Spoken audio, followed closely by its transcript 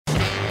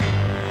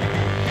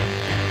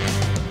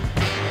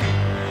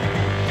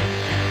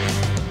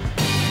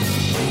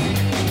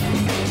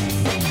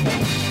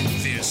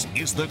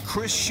is The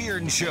Chris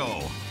Shearn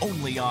Show,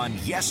 only on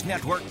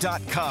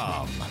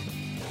YesNetwork.com.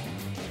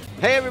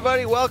 Hey,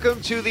 everybody.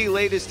 Welcome to the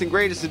latest and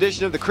greatest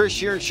edition of The Chris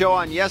Shearn Show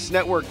on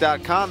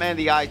YesNetwork.com and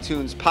the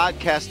iTunes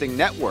Podcasting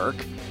Network.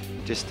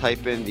 Just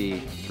type in the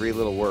three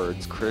little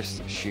words,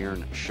 Chris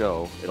Shearn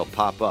Show. It'll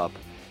pop up.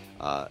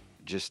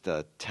 Just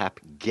tap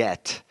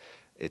get.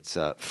 It's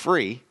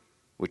free,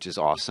 which is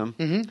awesome.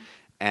 Mm-hmm.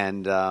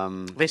 And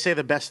they say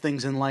the best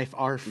things in life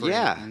are free.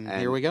 Yeah, and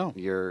here we go.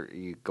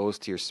 It goes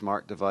to your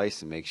smart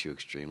device and makes you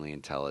extremely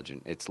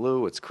intelligent. It's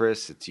Lou, it's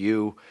Chris, it's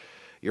you.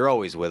 You're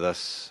always with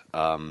us.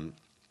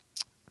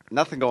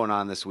 Nothing going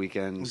on this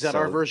weekend. Is that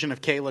our version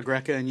of Kayla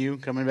Greca and you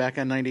coming back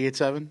on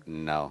 98.7?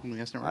 No,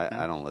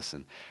 I don't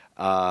listen.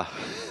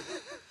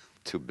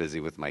 Too busy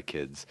with my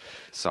kids.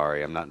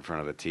 Sorry, I'm not in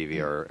front of a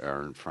TV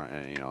or in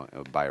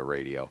front, by a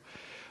radio.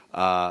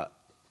 But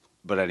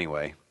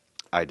anyway.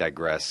 I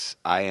digress.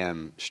 I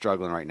am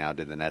struggling right now.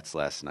 Did the Nets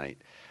last night.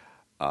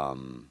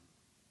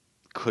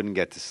 Couldn't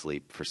get to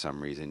sleep for some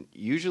reason.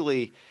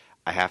 Usually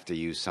I have to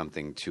use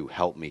something to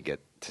help me get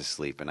to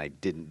sleep, and I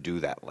didn't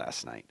do that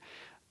last night.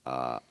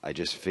 I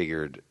just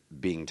figured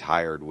being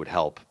tired would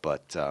help,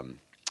 but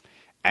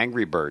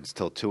Angry Birds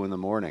till 2 in the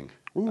morning.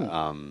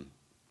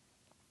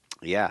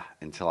 Yeah,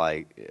 until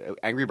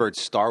Angry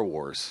Birds Star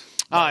Wars.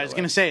 I was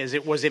going to say,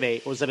 was it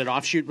an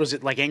offshoot? Was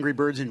it like Angry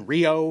Birds in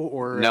Rio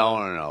or?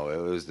 No. It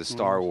was the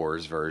Star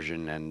Wars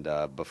version, and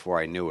before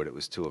I knew it, it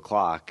was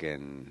 2:00,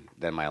 and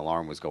then my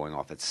alarm was going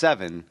off at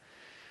 7.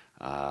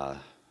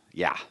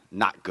 Yeah,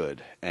 not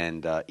good.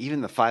 And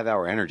even the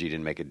 5-hour energy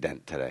didn't make a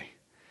dent today.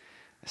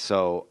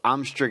 So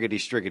I'm striggity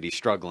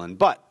struggling,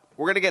 but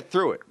we're going to get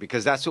through it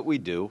because that's what we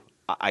do.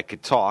 I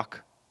could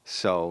talk,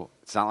 so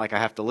it's not like I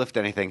have to lift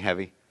anything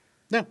heavy.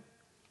 No.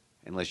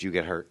 Unless you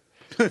get hurt.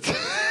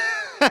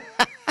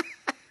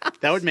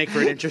 That would make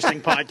for an interesting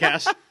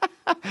podcast.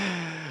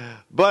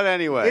 But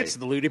anyway. It's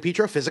the Lou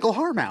DiPietro Physical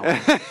Harm Hour.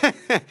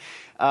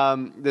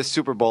 The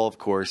Super Bowl, of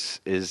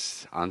course,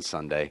 is on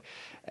Sunday.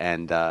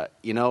 And,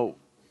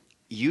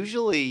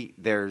 usually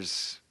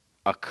there's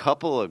a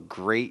couple of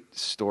great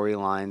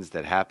storylines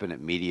that happen at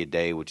Media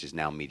Day, which is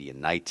now Media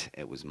Night.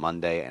 It was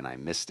Monday, and I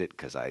missed it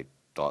because I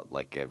thought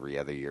like every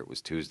other year it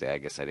was Tuesday. I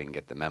guess I didn't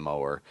get the memo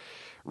or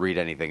read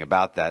anything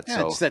about that. Yeah,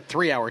 so it's that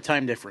 3-hour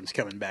time difference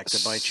coming back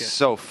to bite you.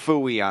 So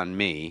phooey on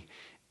me.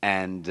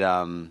 And,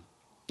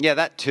 yeah,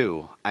 that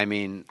too. I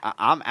mean,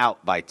 I'm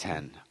out by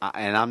 10,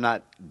 and I'm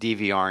not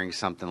DVRing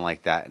something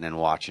like that and then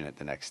watching it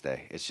the next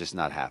day. It's just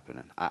not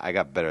happening. I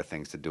got better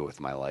things to do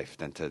with my life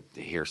than to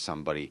hear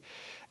somebody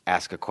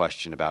ask a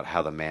question about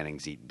how the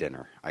Mannings eat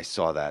dinner. I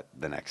saw that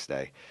the next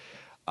day.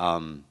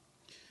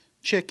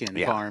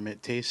 Chicken farm,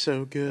 it tastes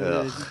so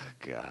good. Ugh,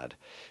 God.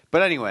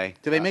 But anyway.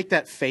 Do they make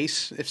that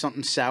face if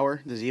something's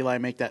sour? Does Eli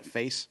make that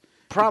face?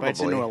 Probably. He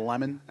bites into a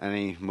lemon? And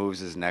he moves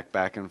his neck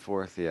back and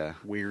forth, yeah.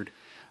 Weird.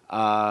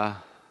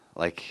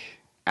 Like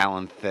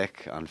Alan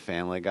Thicke on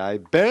Family Guy.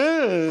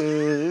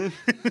 Ben!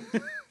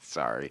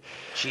 Sorry.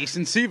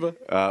 Jason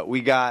Siva.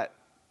 We got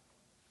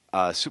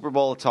Super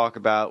Bowl to talk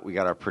about. We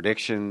got our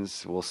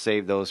predictions. We'll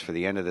save those for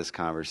the end of this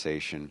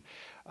conversation.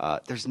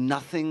 There's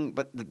nothing,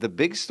 but the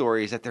big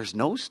story is that there's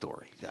no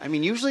story. I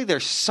mean, usually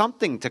there's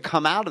something to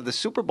come out of the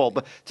Super Bowl,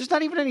 but there's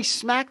not even any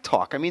smack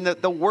talk. I mean,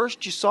 the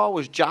worst you saw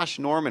was Josh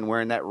Norman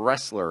wearing that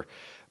wrestler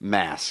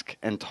mask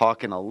and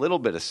talking a little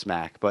bit of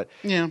smack, but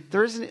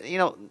there isn't,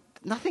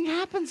 nothing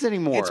happens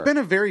anymore. It's been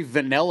a very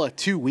vanilla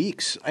 2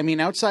 weeks. I mean,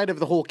 outside of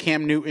the whole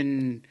Cam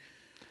Newton...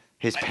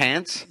 His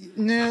pants?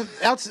 No,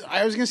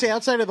 I was going to say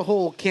outside of the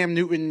whole Cam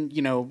Newton,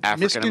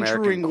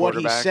 misconstruing what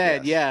he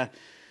said, yes.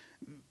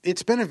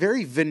 It's been a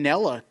very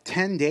vanilla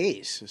 10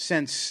 days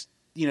since,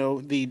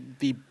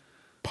 the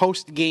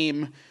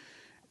post-game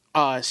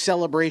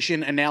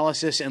celebration,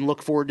 analysis, and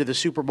look forward to the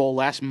Super Bowl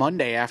last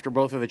Monday after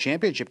both of the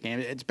championship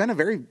games. It's been a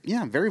very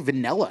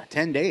vanilla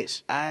 10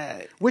 days.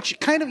 Which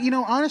kind of,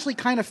 honestly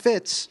kind of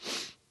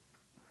fits,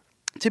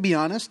 to be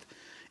honest,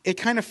 it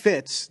kind of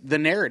fits the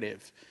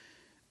narrative.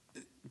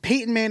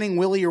 Peyton Manning,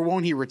 will he or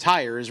won't he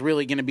retire, is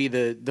really going to be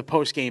the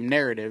post-game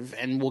narrative,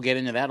 and we'll get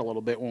into that a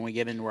little bit when we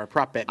get into our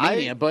prop bet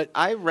mania. But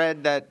I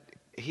read that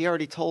he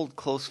already told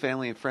close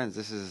family and friends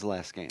this is his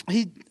last game.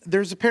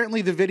 There's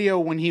apparently the video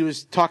when he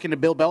was talking to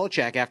Bill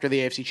Belichick after the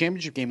AFC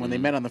Championship game when they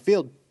met on the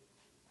field,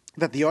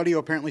 that the audio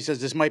apparently says,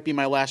 this might be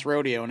my last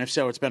rodeo, and if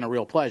so, it's been a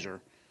real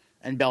pleasure.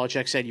 And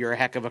Belichick said, you're a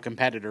heck of a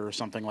competitor or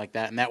something like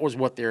that, and that was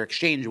what their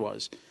exchange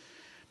was.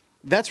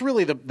 That's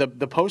really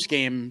the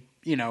post-game,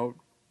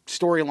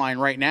 storyline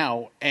right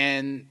now,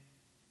 and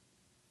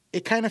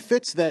it kind of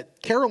fits that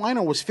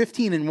Carolina was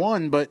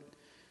 15-1, but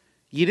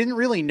you didn't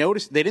really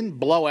notice. They didn't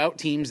blow out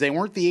teams. They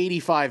weren't the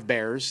 85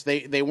 Bears.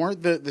 They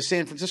weren't the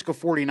San Francisco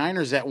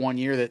 49ers that one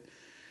year that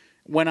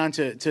went on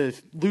to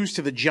lose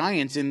to the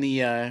Giants in the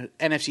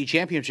NFC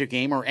Championship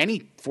game, or any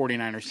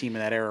 49ers team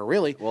in that era,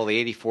 really. Well, the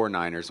 84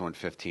 Niners went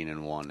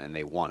 15-1, and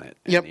they won it.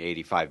 And Yep. the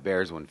 85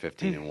 Bears went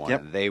 15-1,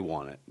 and they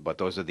won it. But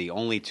those are the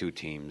only two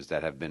teams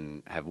that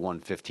have won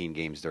 15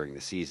 games during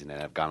the season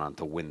and have gone on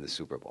to win the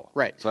Super Bowl.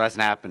 Right. So that's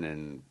happened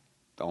in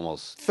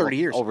almost 30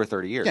 years. Over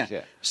 30 years,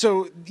 yeah.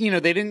 So,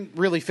 they didn't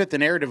really fit the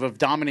narrative of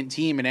dominant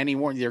team in any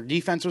one. Their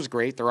defense was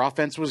great. Their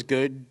offense was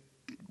good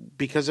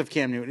because of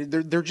Cam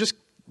Newton.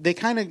 They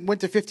kind of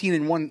went to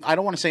 15-1. I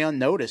don't want to say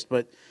unnoticed,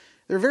 but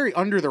they're very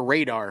under the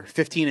radar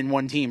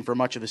 15-1 team for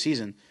much of the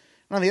season.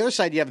 And on the other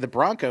side, you have the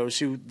Broncos,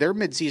 who their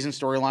midseason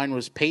storyline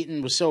was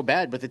Peyton was so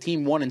bad, but the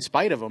team won in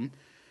spite of him,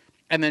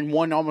 and then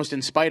won almost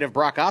in spite of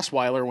Brock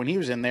Osweiler when he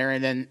was in there,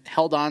 and then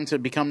held on to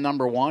become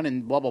number one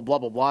and blah, blah, blah,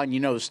 blah, blah, and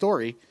you know the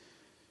story.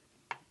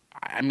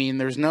 I mean,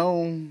 there's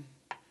no...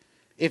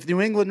 If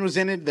New England was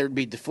in it, there'd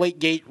be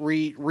Deflategate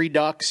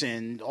redux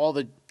and all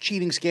the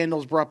cheating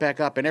scandals brought back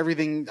up and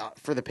everything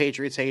for the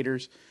Patriots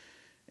haters.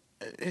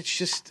 It's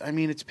just,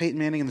 it's Peyton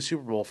Manning in the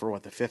Super Bowl for,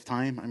 the fifth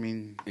time?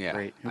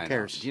 Great. Who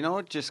cares? Do you know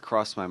what just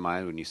crossed my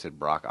mind when you said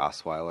Brock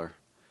Osweiler?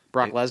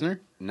 Brock Lesnar?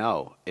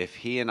 No. If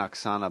he and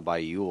Oksana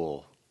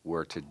Bayul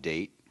were to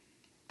date,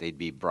 they'd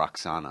be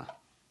Broxana.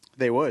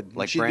 They would.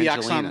 Like she'd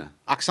Brangelina.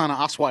 be Oksana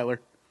Osweiler.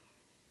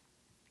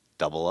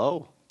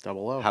 00.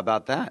 00. How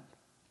about that?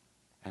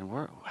 And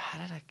how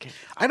did I get...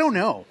 I don't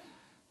know.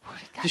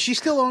 Does she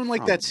still own,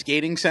 that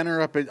skating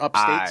center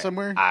upstate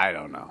somewhere? I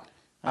don't know.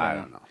 I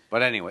don't know.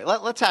 But anyway,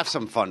 let's have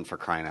some fun for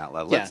crying out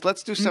loud.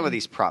 Let's do some of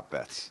these prop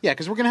bets. Yeah,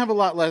 because we're gonna have a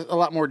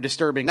lot more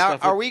disturbing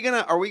stuff. Now, are we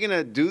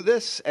gonna do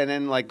this and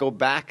then go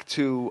back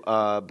to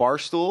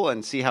Barstool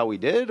and see how we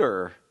did,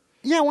 or?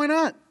 Yeah, why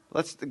not?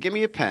 Let's give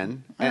me a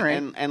pen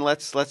and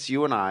let's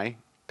you and I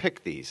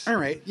pick these. All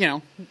right.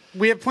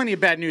 We have plenty of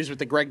bad news with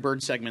the Greg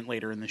Bird segment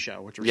later in the show,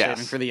 which we're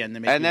saving for the end to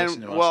make you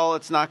listen to us. Well,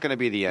 it's not going to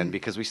be the end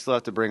because we still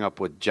have to bring up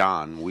with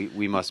John.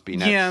 We must be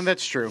next. Yeah,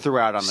 that's true.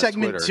 Throughout on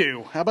segment the Twitter.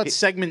 2. How about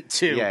segment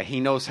 2? Yeah, he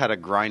knows how to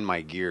grind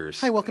my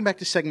gears. Hi, welcome back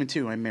to segment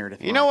 2. I'm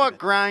Meredith. You know what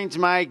grinds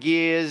my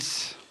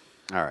gears?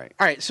 All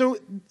right. So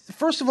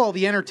first of all,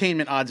 the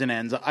entertainment odds and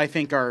ends I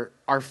think are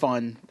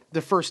fun.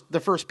 The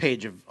first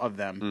page of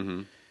them.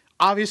 Mm-hmm.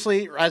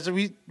 Obviously, as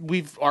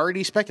we've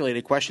already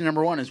speculated, question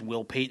number 1 is,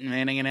 will Peyton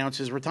Manning announce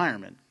his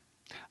retirement?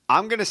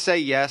 I'm going to say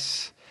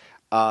yes.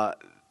 I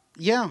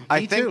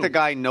think the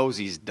guy knows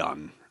he's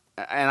done.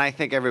 And I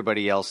think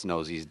everybody else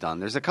knows he's done.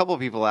 There's a couple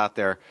people out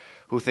there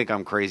who think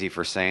I'm crazy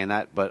for saying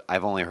that, but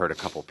I've only heard a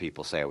couple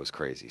people say I was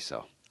crazy.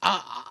 So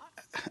I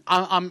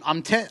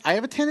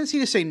have a tendency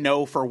to say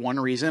no for one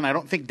reason. I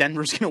don't think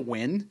Denver's going to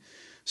win.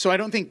 So I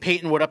don't think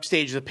Peyton would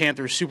upstage the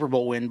Panthers' Super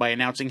Bowl win by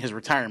announcing his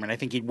retirement. I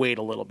think he'd wait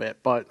a little bit,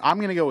 but I'm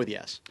going to go with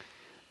yes.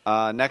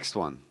 Next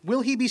one.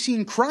 Will he be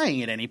seen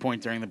crying at any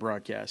point during the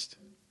broadcast?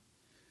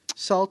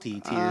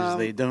 Salty tears,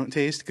 they don't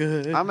taste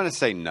good. I'm going to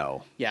say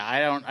no. Yeah,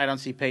 I don't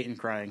see Peyton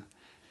crying.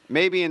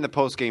 Maybe in the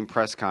post-game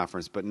press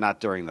conference, but not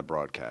during the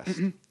broadcast.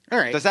 Mm-hmm. All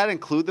right. Does that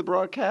include the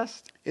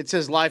broadcast? It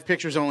says live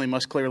pictures only,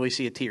 must clearly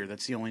see a tear.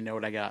 That's the only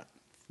note I got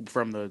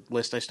from the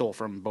list I stole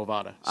from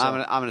Bovada. So.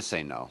 I'm going to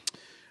say no.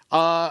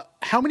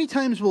 How many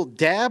times will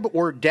dab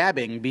or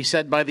dabbing be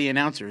said by the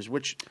announcers?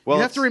 Which you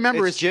have to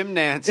remember is Jim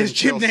Nance. Is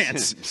Jim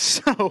Nance.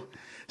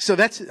 So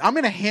that's I'm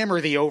going to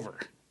hammer the over.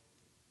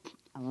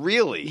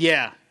 Really?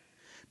 Yeah,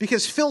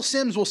 because Phil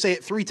Simms will say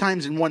it 3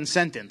 times in one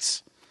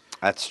sentence.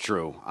 That's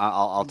true.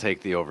 I'll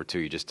take the over too.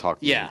 You just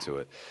talked me into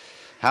it.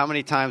 How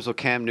many times will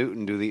Cam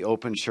Newton do the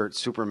open shirt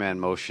Superman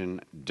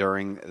motion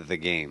during the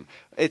game?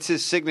 It's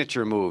his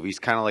signature move. He's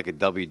kind of like a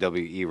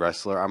WWE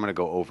wrestler. I'm going to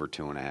go over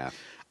 2.5.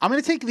 I'm going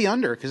to take the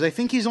under because I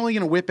think he's only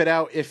going to whip it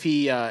out if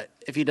he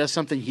does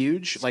something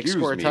huge, like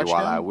score a touchdown.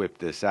 While I whip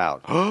this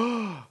out.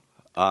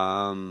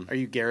 Are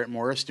you Garrett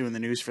Morris doing the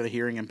news for the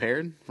hearing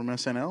impaired from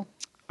SNL?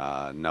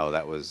 No,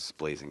 that was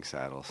Blazing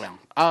Saddles.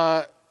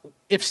 Well,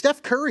 if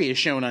Steph Curry is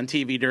shown on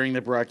TV during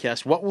the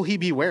broadcast, what will he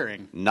be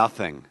wearing?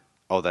 Nothing.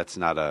 Oh, that's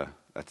not a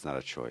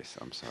choice.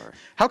 I'm sorry.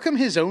 How come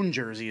his own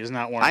jersey is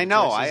not one of the I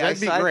know.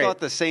 choices? I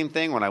thought the same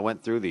thing when I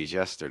went through these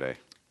yesterday.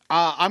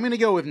 I'm going to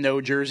go with no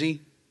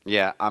jersey.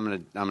 Yeah,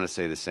 I'm gonna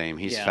say the same.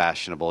 He's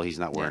fashionable. He's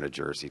not wearing a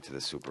jersey to the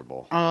Super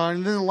Bowl.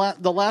 And then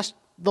the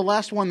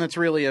last one that's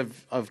really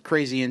of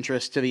crazy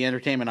interest to the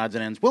entertainment odds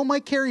and ends. Will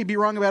Mike Carey be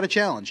wrong about a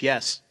challenge?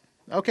 Yes.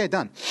 Okay,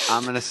 done.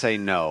 I'm gonna say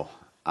no.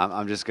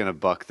 I'm just gonna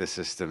buck the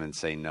system and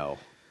say no.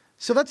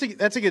 So that's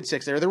a good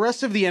 6 there. The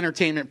rest of the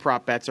entertainment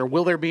prop bets are: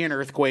 will there be an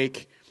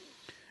earthquake?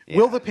 Yeah.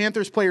 Will the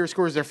Panthers player who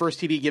scores their first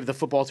TD give the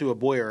football to a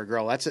boy or a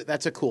girl?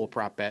 That's a cool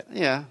prop bet.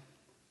 Yeah.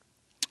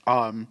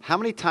 How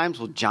many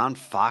times will John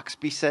Fox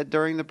be said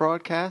during the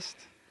broadcast?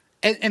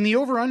 And the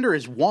over-under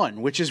is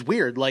 1, which is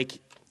weird. Like,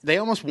 they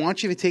almost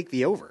want you to take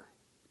the over.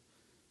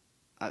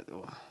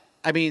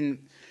 I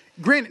mean,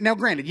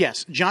 granted,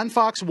 yes, John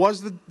Fox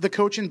was the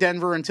coach in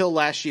Denver until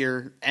last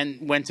year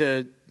and went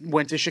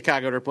to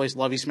Chicago to replace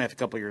Lovie Smith a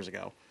couple years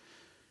ago,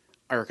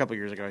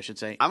 I should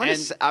say. I'm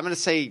gonna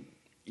say.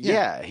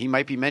 Yeah, he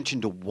might be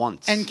mentioned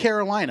once. And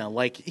Carolina,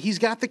 like, he's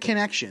got the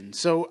connection.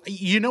 So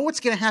you know what's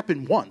going to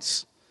happen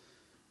once.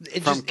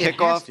 From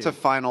kickoff to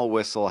final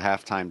whistle,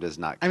 halftime does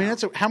not count. I mean,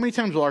 how many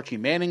times will Archie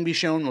Manning be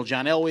shown? Will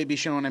John Elway be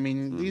shown? I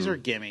mean, these are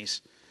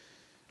gimmies.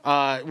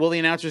 Will the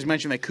announcers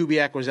mention that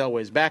Kubiak was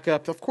Elway's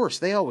backup? Of course,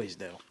 they always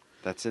do.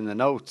 That's in the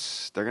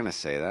notes. They're going to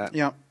say that.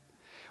 Yeah.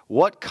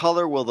 What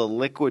color will the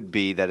liquid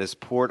be that is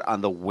poured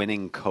on the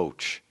winning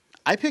coach?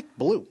 I picked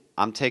blue.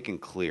 I'm taking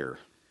clear.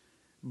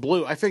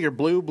 Blue. I figure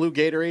blue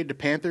Gatorade to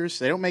Panthers.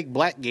 They don't make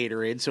black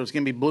Gatorade, so it's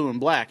going to be blue and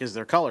black as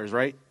their colors,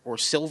 right? Or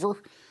silver.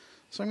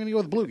 So I'm going to go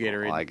with blue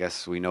Gatorade. Well, I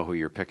guess we know who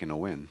you're picking to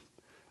win.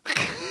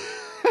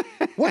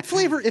 What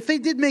flavor, if they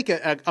did make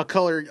a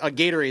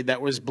Gatorade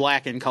that was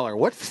black in color,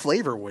 what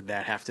flavor would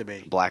that have to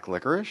be? Black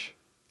licorice?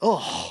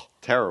 Oh.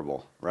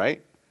 Terrible,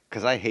 right?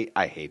 Because I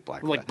hate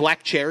black. Like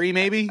black cherry,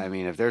 maybe? I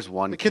mean, if there's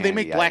one Could they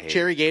make black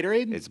cherry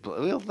Gatorade?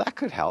 Well, that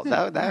could help.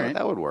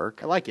 That would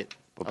work. I like it.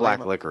 But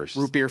black licorice.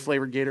 Root beer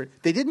flavored Gatorade.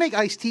 They did make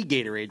iced tea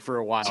Gatorade for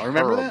a while.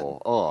 Remember that?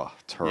 Oh,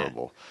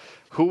 terrible. Yeah.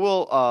 Who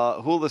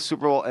will the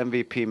Super Bowl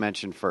MVP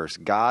mention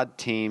first? God,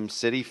 team,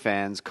 city,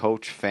 fans,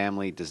 coach,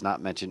 family. Does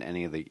not mention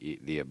any of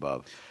the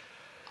above.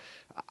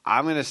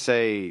 I'm going to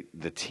say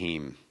the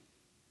team,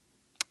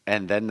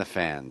 and then the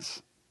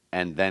fans,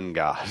 and then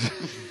God.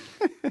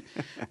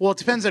 Well, it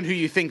depends on who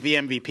you think the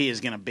MVP is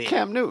going to be.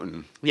 Cam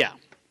Newton. Yeah,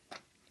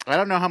 I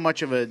don't know how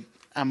much of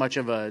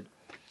a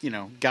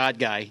God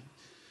guy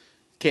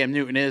Cam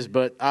Newton is,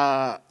 but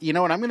you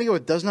know what? I'm going to go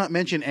with does not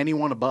mention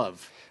anyone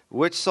above.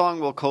 Which song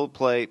will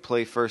Coldplay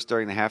play first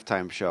during the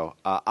halftime show?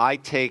 I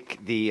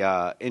take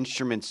the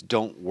instruments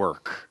don't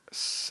work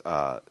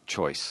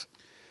choice.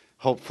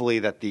 Hopefully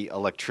that the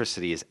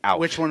electricity is out.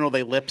 Which one will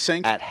they lip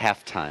sync? At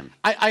halftime.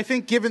 I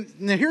think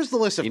now here's the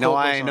list of Coldplay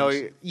songs. I know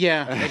you.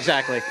 Yeah,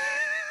 exactly.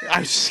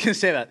 I was just going to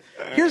say that.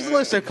 Here's the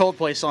list of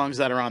Coldplay songs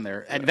that are on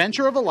there.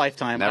 Adventure of a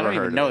Lifetime. I don't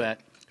even know that.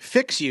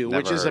 Fix You,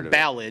 which is a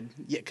ballad,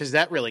 because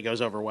that really goes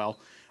over well.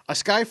 A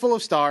Sky Full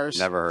of Stars.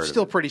 Never heard of it.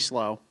 Still pretty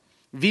slow.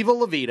 Viva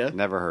La Vida.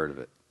 Never heard of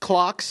it.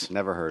 Clocks.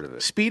 Never heard of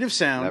it. Speed of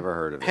Sound. Never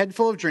heard of it. Head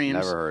Full of Dreams.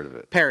 Never heard of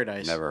it.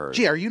 Paradise. Never heard of it.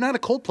 Gee, are you not a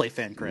Coldplay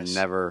fan, Chris?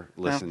 Never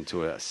listened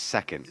to a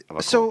second of a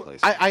Coldplay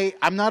song. So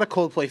I'm not a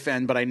Coldplay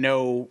fan, but I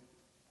know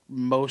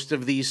most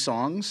of these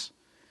songs.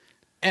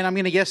 And I'm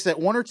going to guess that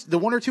the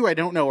one or two I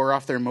don't know are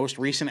off their most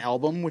recent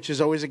album, which is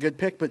always a good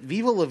pick. But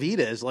Viva La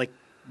Vida is like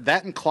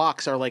that, and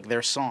Clocks are like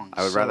their songs.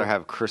 I would rather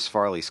have Chris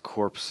Farley's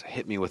corpse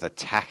hit me with a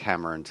tack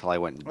hammer until I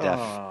went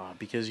deaf.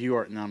 Because you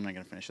are. No, I'm not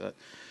going to finish that.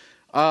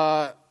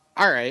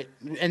 All right.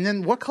 And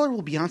then what color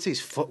will Beyonce's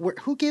footwear?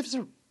 Who gives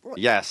a.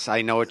 Yes,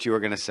 I know what you were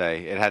going to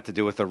say. It had to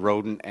do with the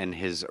rodent and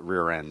his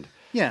rear end.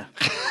 Yeah.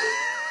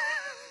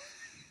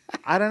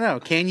 I don't know.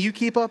 Can you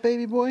keep up,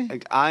 baby boy?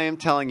 I am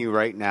telling you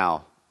right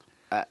now,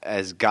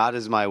 as God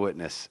is my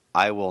witness,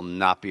 I will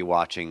not be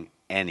watching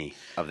any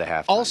of the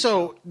halftime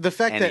show. The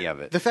fact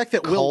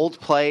that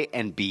Coldplay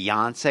and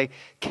Beyonce,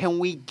 can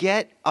we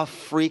get a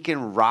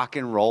freaking rock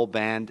and roll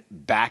band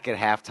back at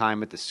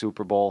halftime at the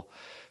Super Bowl?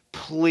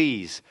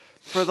 Please,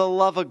 for the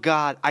love of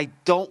God, I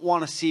don't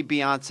want to see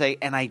Beyonce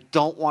and I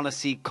don't want to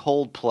see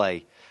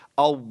Coldplay.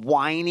 A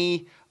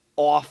whiny,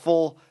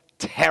 awful,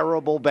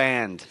 terrible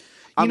band.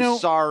 I'm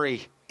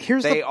sorry.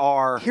 Here's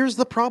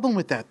the problem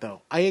with that,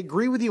 though. I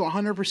agree with you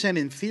 100%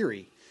 in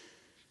theory.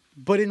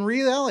 But in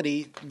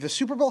reality, the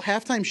Super Bowl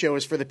halftime show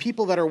is for the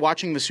people that are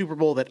watching the Super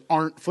Bowl that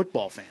aren't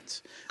football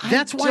fans.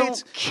 That's why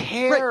it's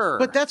care. Right,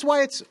 but that's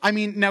why it's. I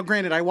mean, now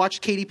granted, I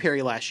watched Katy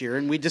Perry last year,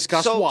 and we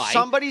discussed why. So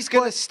somebody's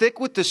going to stick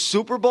with the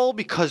Super Bowl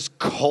because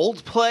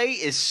Coldplay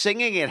is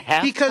singing at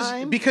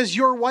halftime. Because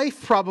your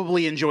wife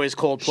probably enjoys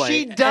Coldplay.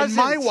 She doesn't.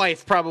 And my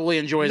wife probably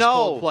enjoys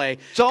Coldplay.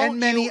 Don't and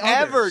many you others.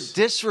 ever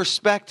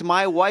disrespect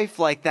my wife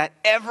like that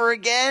ever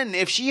again.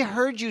 If she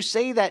heard you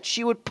say that,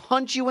 she would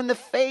punch you in the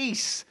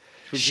face.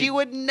 She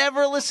would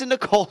never listen to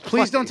Coldplay.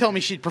 Please don't tell me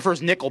she prefers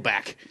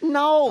Nickelback.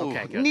 No,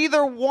 okay, good.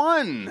 Neither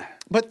one.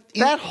 But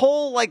that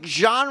whole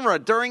genre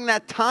during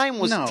that time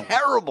was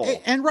terrible.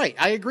 And right,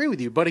 I agree with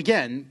you. But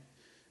again,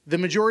 the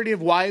majority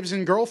of wives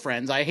and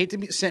girlfriends, I hate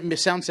to sound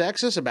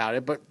sexist about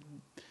it, but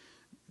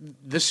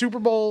the Super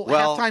Bowl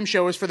halftime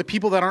show is for the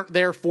people that aren't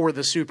there for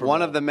the Super Bowl.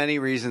 One of the many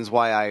reasons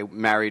why I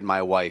married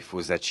my wife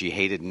was that she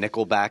hated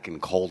Nickelback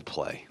and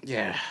Coldplay.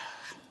 Yeah.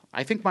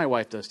 I think my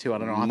wife does, too. I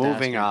don't know.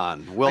 Moving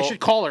on. I should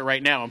call her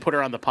right now and put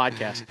her on the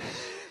podcast.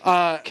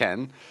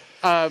 Ken?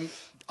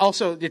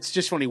 Also, it's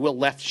just funny. Will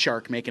Left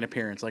Shark make an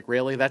appearance? Like,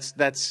 really?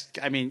 That's.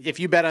 I mean,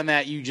 if you bet on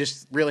that, you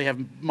just really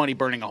have money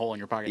burning a hole in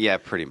your pocket. Yeah,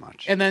 pretty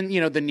much. And then,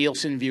 the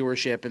Nielsen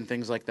viewership and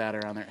things like that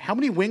are on there. How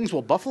many wings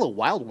will Buffalo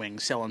Wild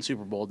Wings sell on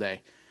Super Bowl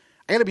day?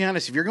 I got to be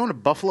honest. If you're going to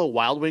Buffalo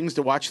Wild Wings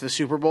to watch the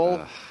Super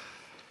Bowl...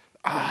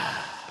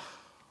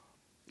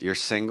 You're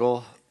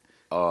single...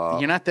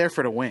 you're not there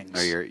for the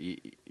wings. Or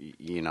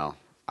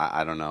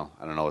I don't know.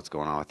 I don't know what's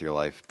going on with your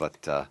life,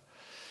 but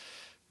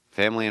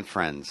family and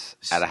friends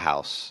at a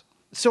house.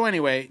 So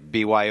anyway,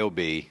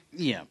 BYOB.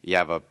 Yeah. You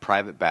have a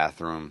private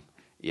bathroom.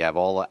 You have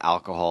all the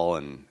alcohol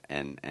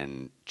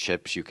and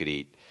chips you could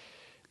eat.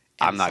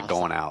 And I'm not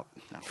going out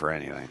for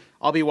anything.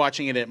 I'll be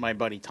watching it at my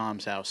buddy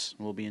Tom's house.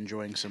 We'll be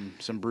enjoying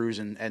some brews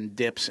and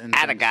dips and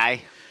a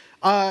guy.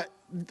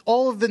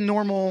 All of the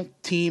normal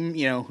team,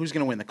 who's going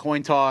to win the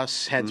coin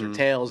toss, heads or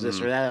tails,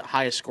 this or that,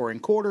 highest scoring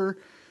quarter,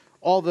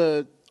 all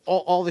the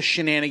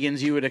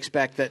shenanigans you would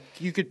expect that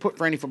you could put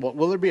for any football.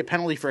 Will there be a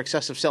penalty for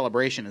excessive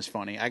celebration is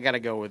funny. I got to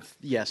go with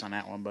yes on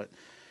that one, but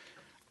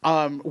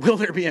Will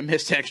there be a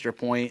missed extra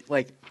point?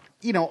 Like,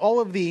 all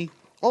of the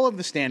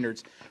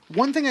standards.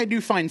 One thing I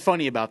do find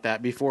funny about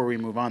that before we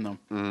move on,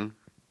 though,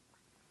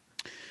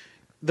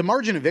 the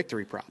margin of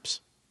victory props.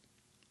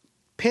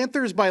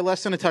 Panthers by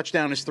less than a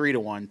touchdown is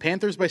 3-1.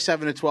 Panthers by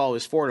 7-12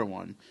 is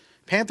 4-1.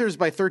 Panthers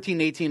by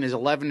 13-18 is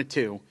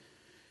 11-2.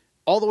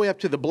 All the way up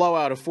to the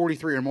blowout of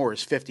 43 or more is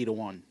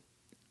 50-1.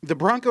 The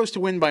Broncos to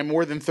win by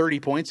more than 30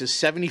 points is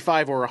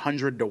 75 or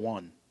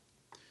 100-1.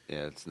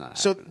 Yeah, it's not.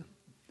 So, happening.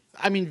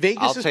 I mean,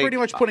 Vegas is pretty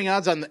much putting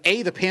odds on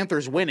the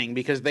Panthers winning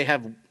because they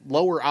have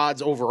lower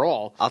odds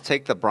overall. I'll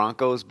take the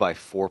Broncos by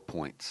 4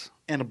 points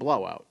And a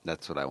blowout.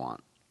 That's what I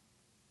want.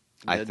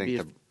 That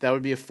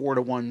would be a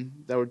 4-1.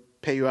 That would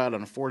pay you out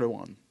on a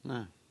 4-1.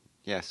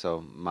 Yeah,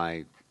 so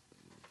my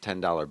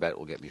 $10 bet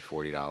will get me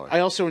 $40. I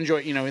also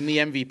enjoy, in the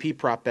MVP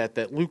prop bet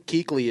that Luke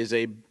Kuechly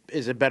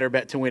is a better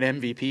bet to win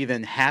MVP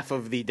than half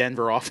of the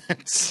Denver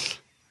offense.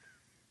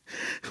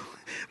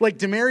 Like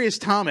Demaryius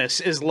Thomas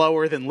is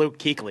lower than Luke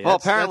Kuechly. Well,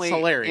 apparently, that's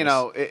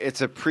hilarious.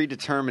 It's a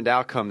predetermined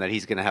outcome that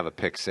he's going to have a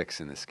pick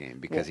six in this game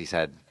because he's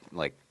had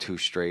like 2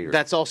 straight.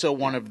 That's also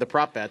one of the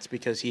prop bets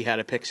because he had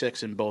a pick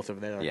six in both of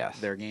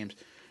their games.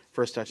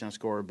 First touchdown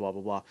scorer, blah,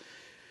 blah, blah.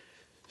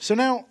 So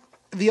now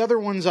the other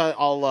ones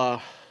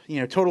I'll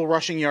total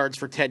rushing yards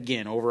for Ted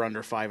Ginn over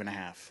under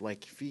 5.5.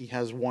 Like if he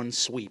has one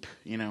sweep,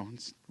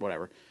 it's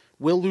whatever.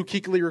 Will Luke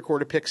Kuechly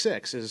record a pick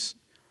six? Is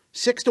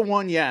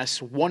 6-1 yes,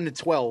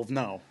 1-12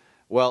 no.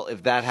 Well,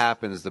 if that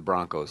happens, the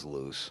Broncos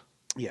lose.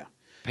 Yeah.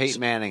 Peyton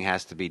Manning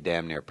has to be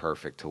damn near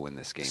perfect to win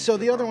this game. So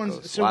the other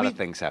ones, a lot of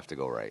things have to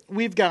go right.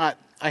 We've got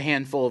a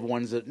handful of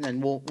ones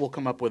and we'll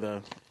come up with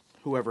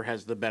whoever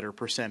has the better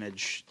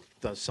percentage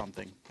does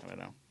something. I don't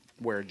know,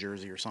 wear a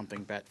jersey or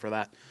something bet for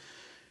that.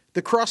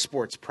 The cross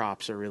sports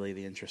props are really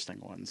the interesting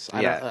ones.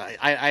 I know.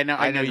 I know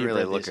didn't you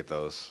really look at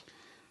those.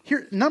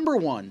 Here, number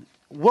one,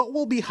 what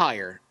will be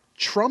higher?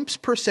 Trump's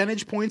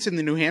percentage points in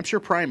the New Hampshire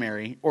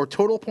primary or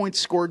total points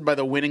scored by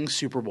the winning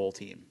Super Bowl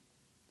team?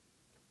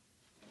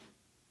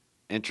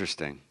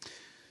 Interesting.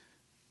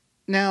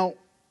 Now,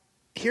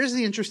 here's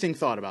the interesting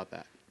thought about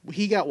that.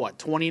 He got,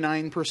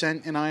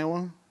 29% in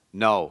Iowa?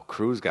 No,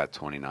 Cruz got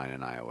 29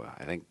 in Iowa.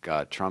 I think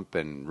Trump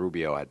and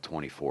Rubio had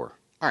 24.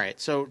 All right,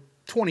 so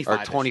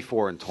 25. Or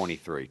 24 and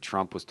 23.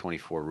 Trump was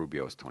 24,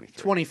 Rubio was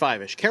 23.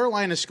 25-ish.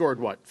 Carolina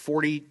scored,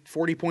 40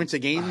 points a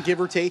game,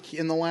 give or take,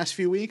 in the last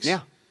few weeks?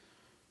 Yeah.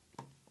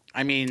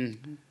 I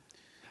mean,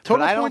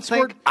 total points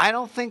scored. I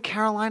don't think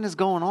Carolina's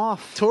going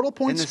off. Total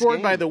points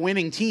scored by the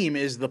winning team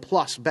is the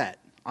plus bet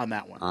on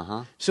that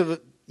one. So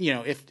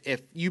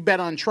if you bet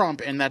on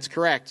Trump and that's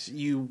correct,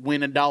 you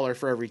win $1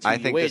 for every team you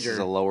wager. I think this is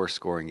a lower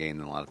scoring game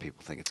than a lot of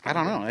people think it's going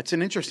to be. I don't know. It's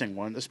an interesting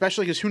one,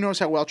 especially because who knows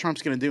how well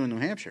Trump's going to do in New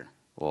Hampshire.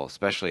 Well,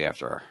 especially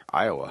after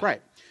Iowa.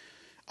 Right.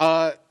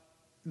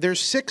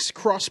 There's 6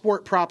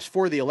 cross-sport props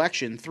for the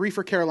election, 3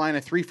 for Carolina,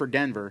 3 for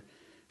Denver,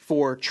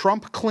 for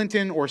Trump,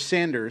 Clinton, or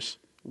Sanders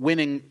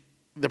winning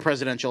the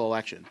presidential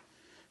election.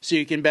 So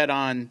you can bet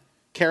on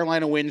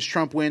Carolina wins,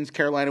 Trump wins,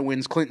 Carolina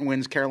wins, Clinton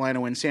wins,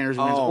 Carolina wins, Sanders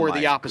wins, or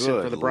the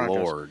opposite for the Broncos.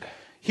 Lord.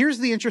 Here's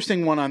the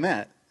interesting one on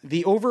that.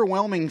 The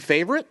overwhelming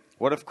favorite.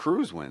 What if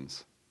Cruz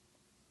wins?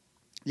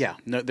 Yeah,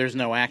 no, there's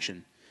no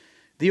action.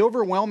 The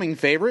overwhelming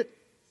favorite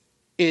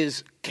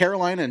is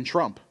Carolina and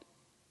Trump.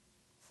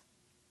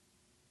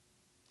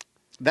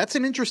 That's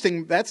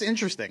interesting.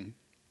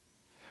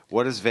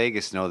 What does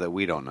Vegas know that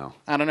we don't know?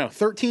 I don't know.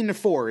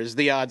 13-4 is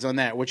the odds on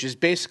that, which is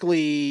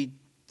basically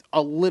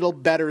a little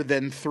better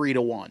than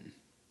 3-1.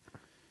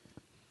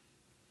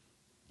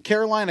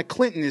 Carolina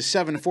Clinton is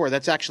 7-4.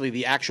 That's actually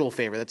the actual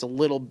favorite. That's a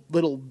little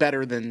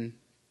better than,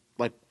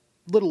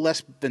 little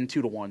less than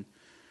 2-1.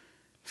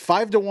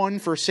 5-1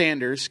 for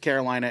Sanders,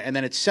 Carolina, and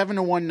then it's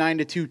 7-1,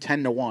 9-2,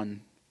 10-1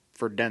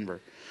 for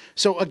Denver.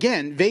 So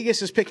again,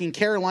 Vegas is picking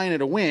Carolina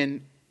to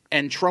win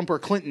and Trump or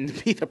Clinton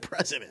to be the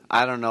president.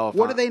 I don't know.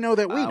 What do they know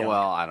that we don't?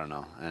 Well, I don't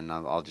know. And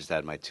I'll just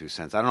add my 2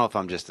 cents. I don't know if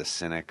I'm just a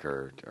cynic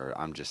or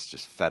I'm just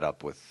fed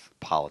up with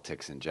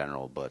politics in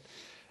general, but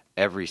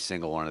every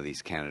single one of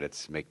these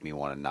candidates make me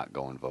want to not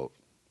go and vote.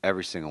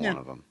 Every single one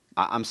of them.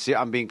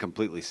 I'm being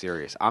completely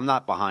serious. I'm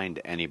not behind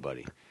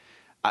anybody.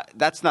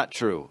 That's not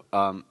true.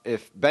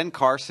 If Ben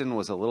Carson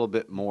was a little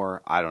bit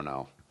more, I don't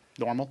know.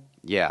 Normal?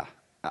 Yeah.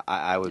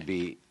 I would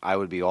be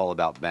all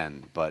about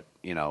Ben, but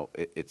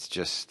it's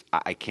just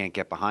I can't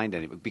get behind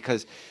anybody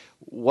because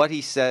what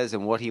he says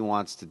and what he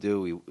wants to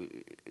do,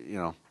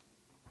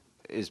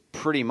 is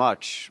pretty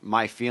much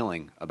my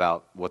feeling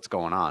about what's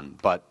going on.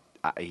 But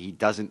he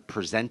doesn't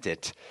present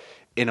it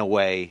in a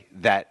way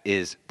that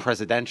is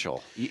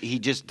presidential. He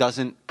just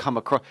doesn't come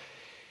across.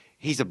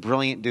 He's a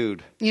brilliant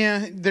dude.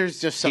 Yeah,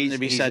 there's just something to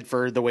be said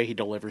for the way he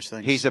delivers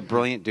things. He's a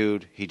brilliant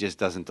dude. He just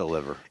doesn't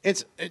deliver.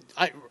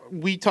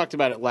 We talked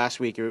about it last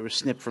week. It was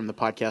snipped from the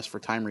podcast for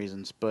time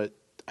reasons, but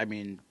I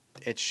mean,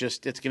 it's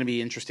going to be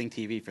interesting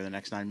TV for the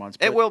next 9 months.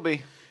 It will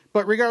be.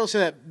 But regardless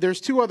of that, there's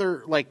 2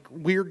 other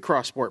weird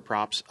cross-sport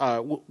props.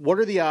 What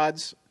are the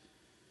odds?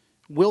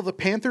 Will the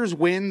Panthers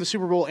win the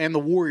Super Bowl and the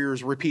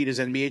Warriors repeat as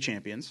NBA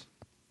champions?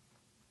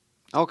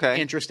 Okay.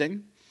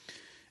 Interesting.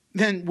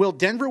 Then will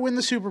Denver win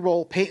the Super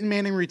Bowl, Peyton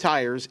Manning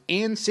retires,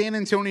 and San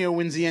Antonio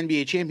wins the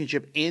NBA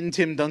championship, and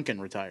Tim Duncan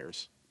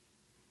retires?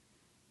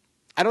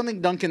 I don't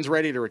think Duncan's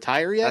ready to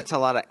retire yet. That's a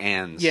lot of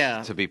ands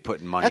to be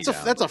putting money down.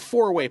 That's a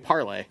 4-way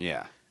parlay.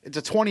 Yeah. It's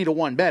a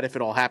 20-1 bet if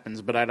it all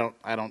happens, but I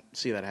don't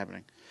see that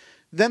happening.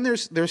 Then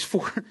there's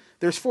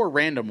four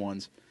random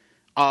ones.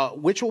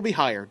 Which will be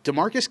higher?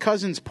 DeMarcus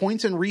Cousins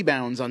points and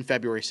rebounds on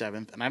February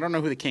 7th, and I don't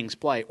know who the Kings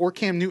play, or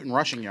Cam Newton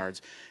rushing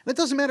yards. And it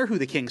doesn't matter who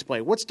the Kings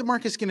play. What's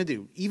DeMarcus going to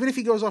do? Even if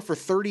he goes off for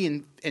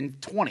 30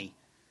 and 20,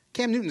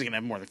 Cam Newton's going to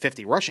have more than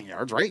 50 rushing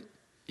yards, right?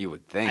 You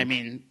would think. I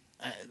mean,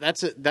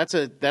 that's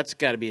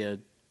got to be a...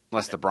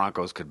 Unless the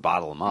Broncos could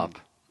bottle him up.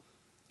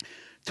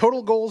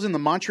 Total goals in the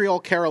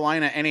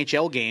Montreal-Carolina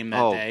NHL game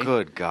that day. Oh,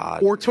 good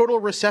God. Or total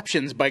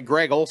receptions by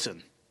Greg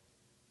Olson.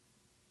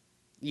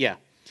 Yeah.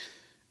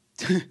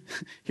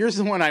 Here's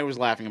the one I was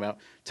laughing about.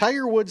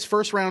 Tiger Woods'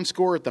 first-round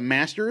score at the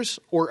Masters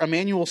or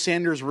Emmanuel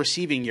Sanders'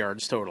 receiving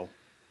yards total?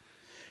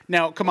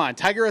 Now, come on.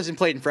 Tiger hasn't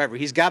played in forever.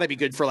 He's got to be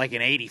good for like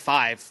an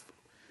 85.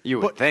 You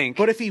would think.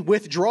 But if he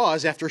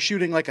withdraws after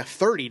shooting like a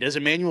 30, does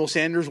Emmanuel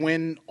Sanders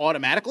win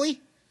automatically?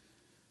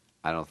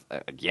 I don't.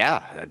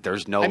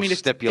 There's no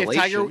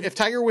stipulation. If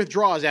Tiger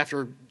withdraws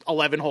after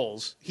 11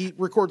 holes, he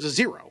records a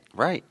 0.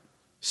 Right.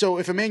 So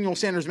if Emmanuel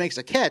Sanders makes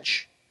a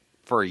catch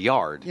for a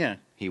yard, yeah,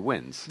 he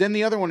wins. Then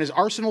the other one is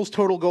Arsenal's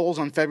total goals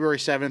on February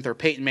 7th or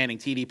Peyton Manning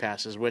TD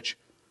passes, which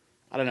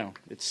I don't know.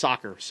 It's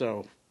soccer,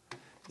 so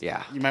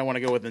yeah, you might want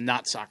to go with the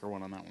not soccer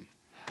one on that one.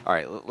 All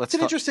right, it's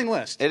an interesting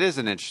list. It is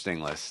an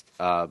interesting list,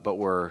 but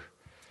we're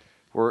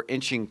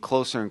inching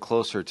closer and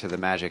closer to the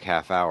magic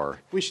half hour.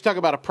 We should talk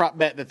about a prop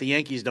bet that the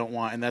Yankees don't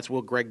want, and that's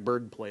will Greg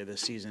Bird play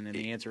this season? And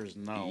the answer is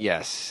no.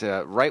 Yes.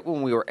 Right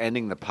when we were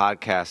ending the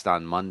podcast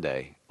on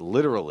Monday,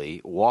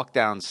 literally walked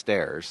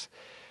downstairs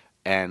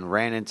and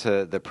ran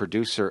into the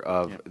producer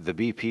of the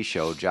BP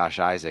show, Josh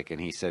Isaac,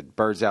 and he said,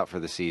 Bird's out for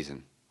the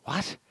season.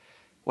 What?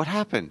 What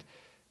happened?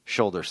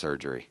 Shoulder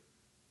surgery.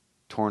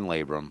 Torn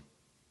labrum.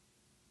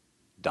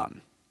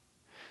 Done.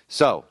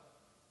 So,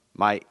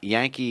 my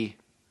Yankee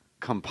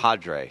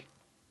compadre,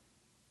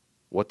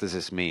 what does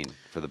this mean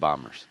for the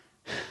Bombers?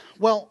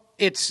 Well,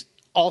 it's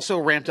also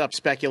ramped up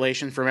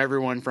speculation from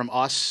everyone from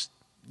us,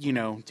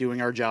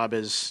 doing our job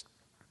as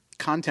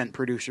content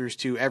producers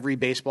to every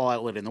baseball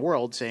outlet in the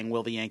world saying,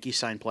 will the Yankees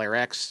sign player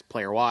X,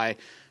 player Y,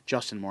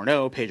 Justin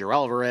Morneau, Pedro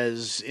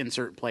Alvarez,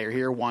 insert player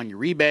here, Juan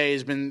Uribe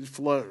has been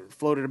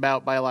floated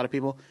about by a lot of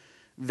people.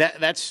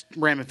 That's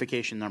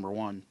ramification number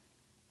one.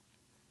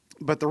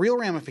 But the real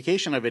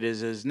ramification of it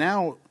is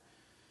now...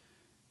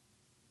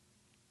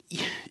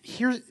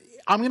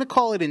 I'm going to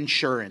call it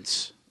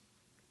insurance.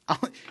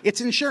 It's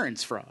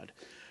insurance fraud.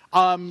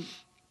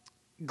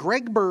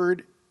 Greg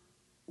Bird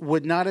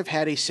would not have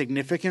had a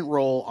significant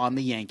role on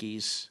the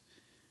Yankees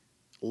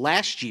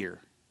last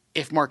year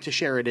if Mark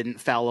Teixeira didn't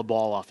foul a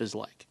ball off his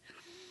leg.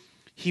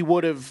 He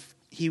would have.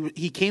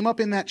 He came up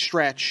in that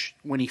stretch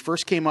when he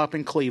first came up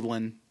in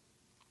Cleveland,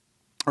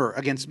 or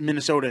against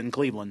Minnesota and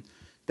Cleveland.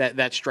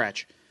 That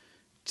stretch.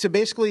 To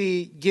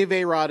basically give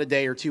A-Rod a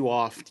day or two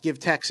off, give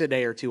Tex a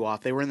day or two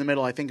off. They were in the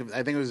middle, I think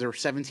it was their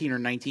 17 or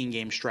 19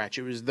 game stretch.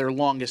 It was their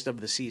longest of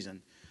the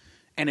season.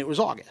 And it was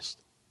August.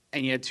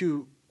 And you had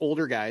two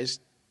older guys,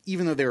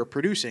 even though they were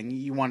producing,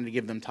 you wanted to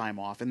give them time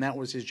off. And that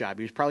was his job.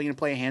 He was probably going to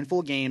play a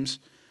handful of games,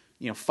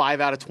 5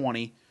 out of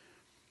 20.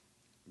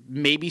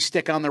 Maybe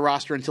stick on the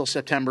roster until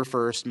September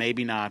 1st,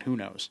 maybe not, who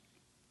knows.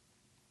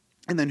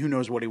 And then who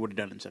knows what he would have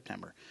done in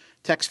September.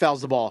 Tex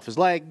fouls the ball off his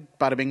leg,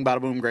 bada bing,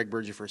 bada boom, Greg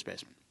Bird's your first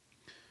baseman.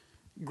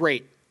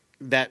 Great.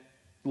 That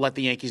let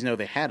the Yankees know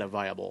they had a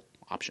viable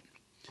option.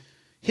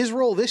 His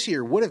role this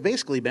year would have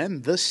basically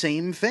been the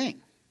same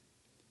thing.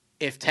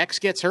 If Tex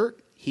gets hurt,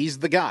 he's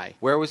the guy.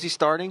 Where was he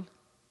starting?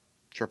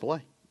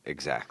 AAA.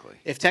 Exactly.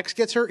 If Tex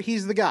gets hurt,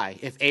 he's the guy.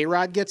 If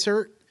A-Rod gets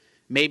hurt,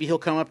 maybe he'll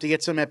come up to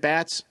get some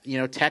at-bats.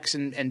 Tex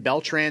and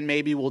Beltran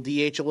maybe will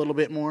DH a little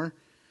bit more.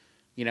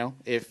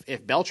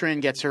 If Beltran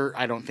gets hurt,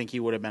 I don't think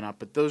he would have been up.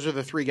 But those are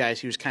the three guys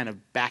he was kind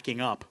of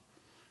backing up.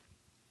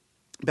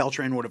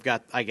 Beltran would have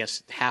got, I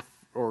guess, half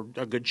or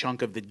a good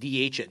chunk of the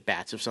DH at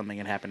bats if something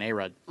had happened to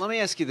A-Rod. Let me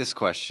ask you this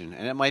question,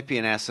 and it might be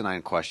an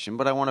asinine question,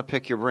 but I want to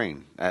pick your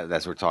brain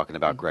as we're talking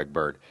about Greg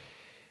Bird.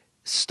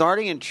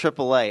 Starting in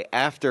AAA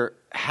after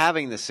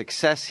having the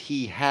success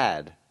he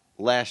had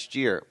last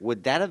year,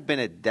 would that have been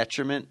a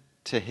detriment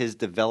to his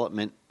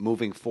development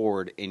moving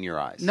forward in your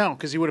eyes? No,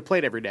 because he would have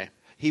played every day.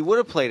 He would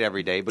have played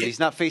every day, but he's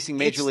not facing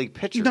major league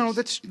pitchers. No,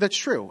 that's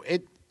true.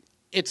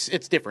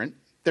 It's different.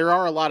 There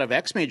are a lot of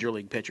ex-major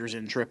league pitchers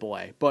in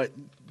AAA, but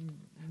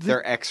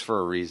they're ex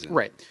for a reason.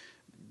 Right.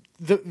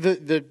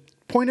 The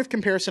point of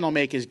comparison I'll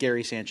make is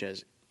Gary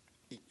Sanchez.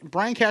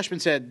 Brian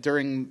Cashman said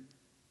during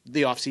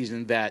the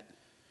offseason that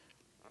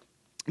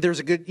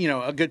there's a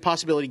good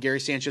possibility Gary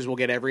Sanchez will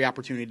get every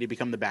opportunity to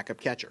become the backup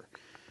catcher.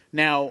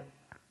 Now,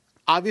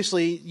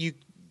 obviously,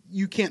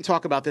 you can't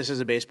talk about this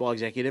as a baseball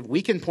executive.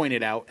 We can point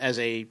it out as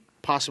a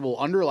possible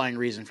underlying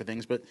reason for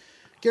things, but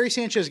Gary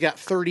Sanchez got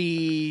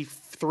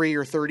 33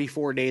 or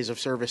 34 days of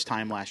service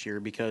time last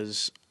year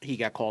because he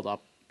got called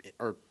up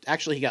or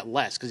actually he got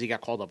less because he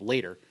got called up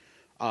later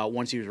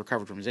once he was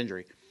recovered from his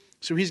injury.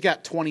 So he's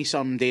got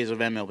 20-some days of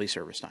MLB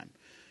service time.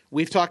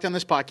 We've talked on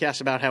this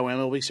podcast about how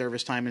MLB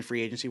service time and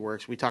free agency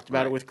works. We talked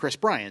about it with Chris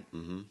Bryant.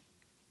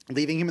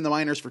 Leaving him in the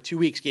minors for 2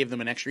 weeks gave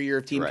them an extra year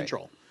of team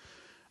control.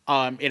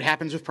 It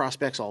happens with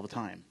prospects all the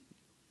time.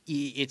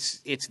 It's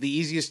the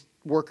easiest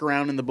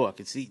workaround in the book.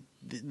 It's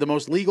the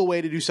most legal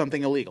way to do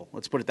something illegal.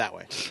 Let's put it that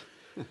way.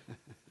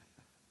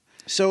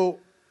 So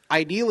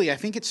ideally, I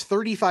think it's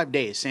 35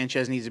 days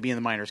Sanchez needs to be in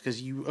the minors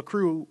because you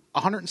accrue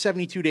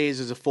 172 days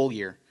as a full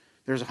year.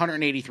 There's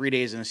 183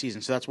 days in a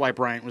season, so that's why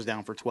Bryant was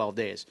down for 12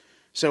 days.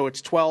 So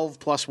it's 12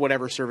 plus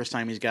whatever service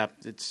time he's got.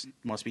 It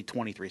must be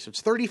 23. So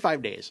it's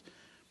 35 days.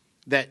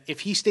 That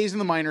if he stays in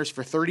the minors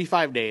for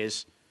 35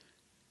 days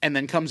and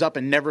then comes up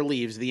and never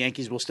leaves, the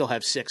Yankees will still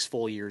have 6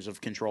 full years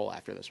of control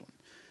after this one.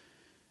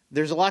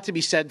 There's a lot to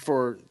be said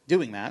for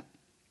doing that.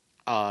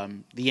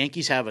 The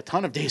Yankees have a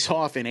ton of days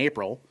off in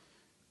April.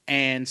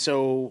 And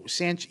so,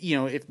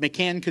 if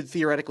McCann could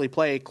theoretically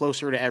play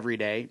closer to every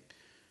day,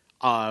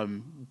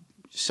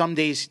 some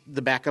days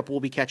the backup will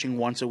be catching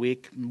once a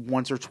week,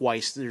 once or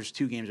twice. There's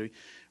 2 games a week.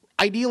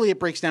 Ideally, it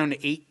breaks down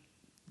to 8,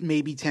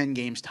 maybe 10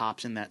 games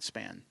tops in that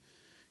span.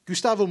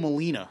 Gustavo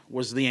Molina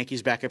was the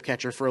Yankees' backup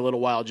catcher for a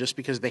little while just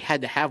because they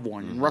had to have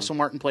one. And Russell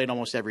Martin played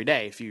almost every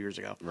day a few years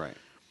ago. Right.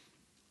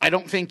 I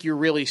don't think you're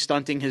really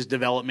stunting his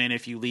development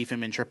if you leave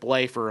him in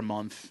AAA for a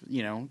month.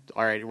 All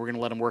right, we're going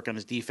to let him work on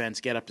his defense,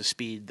 get up to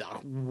speed,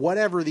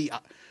 whatever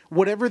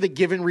the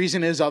given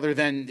reason is other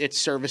than its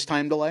service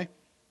time delay.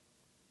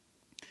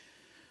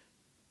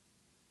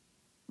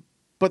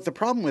 But the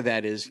problem with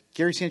that is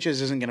Gary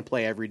Sanchez isn't going to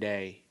play every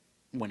day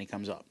when he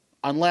comes up.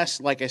 Unless,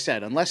 like I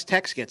said,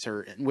 Tex gets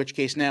hurt, in which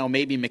case now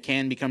maybe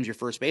McCann becomes your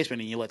first baseman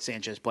and you let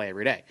Sanchez play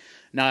every day.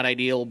 Not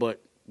ideal,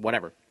 but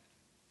whatever.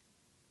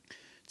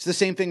 It's the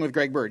same thing with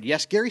Greg Bird.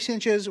 Yes, Gary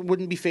Sanchez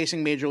wouldn't be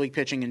facing Major League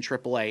pitching in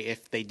AAA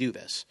if they do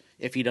this,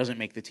 if he doesn't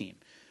make the team.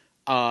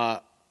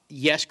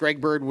 Yes,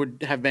 Greg Bird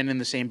would have been in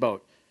the same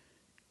boat.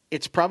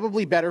 It's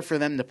probably better for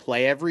them to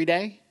play every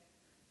day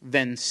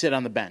than sit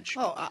on the bench.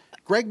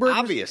 Greg Bird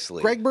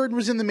obviously. Greg Bird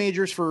was in the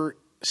majors for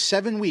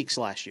 7 weeks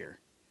last year,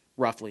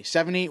 roughly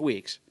 7-8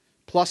 weeks,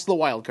 plus the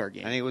wild card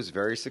game. And he was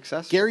very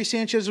successful. Gary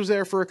Sanchez was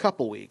there for a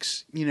couple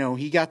weeks.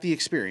 He got the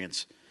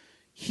experience.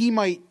 He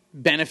might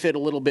benefit a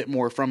little bit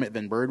more from it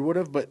than Bird would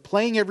have, but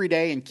playing every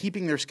day and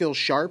keeping their skills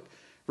sharp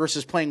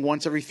versus playing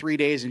once every 3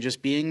 days and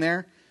just being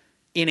there,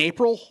 in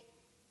April,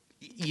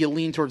 you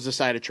lean towards the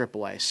side of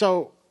AAA.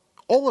 So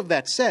all of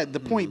that said, the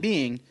point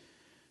being,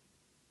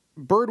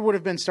 Bird would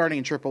have been starting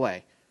in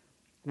AAA.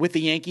 With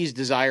the Yankees'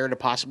 desire to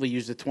possibly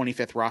use the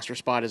 25th roster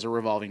spot as a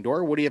revolving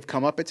door, would he have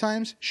come up at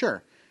times?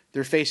 Sure.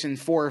 They're facing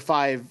 4 or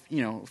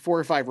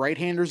 5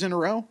 right-handers in a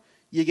row.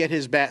 You get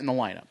his bat in the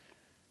lineup.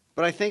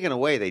 But I think in a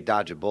way they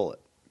dodge a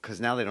bullet because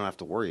now they don't have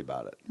to worry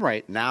about it.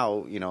 Right.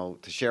 Now,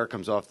 Teixeira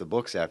comes off the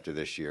books after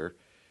this year,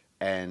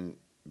 and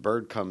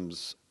Bird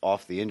comes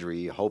off the injury.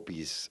 You hope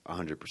he's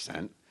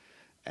 100%,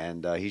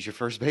 and he's your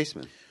first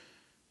baseman.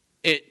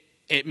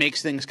 It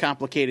makes things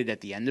complicated at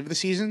the end of the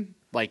season.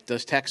 Like,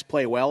 does Tex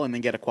play well and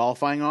then get a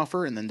qualifying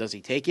offer, and then does he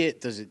take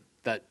it? Does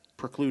that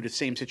preclude the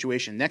same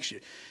situation next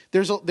year?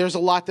 There's a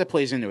lot that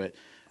plays into it.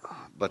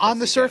 But on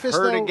the surface,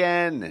 hurt though,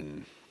 again,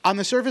 and on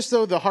the surface,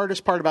 though, the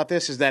hardest part about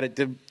this is that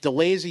it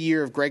delays a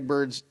year of Greg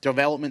Bird's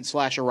development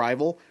 /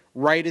 arrival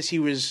right as he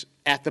was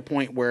at the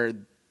point where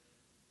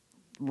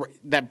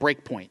that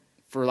break point,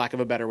 for lack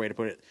of a better way to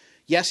put it.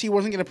 Yes, he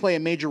wasn't going to play a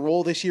major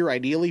role this year,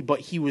 ideally, but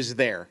he was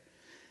there.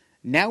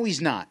 Now he's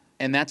not,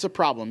 and that's a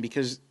problem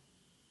because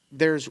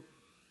there's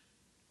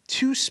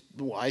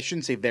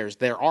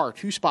there are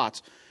 2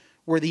 spots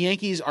where the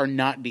Yankees are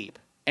not deep,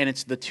 and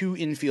it's the 2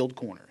 infield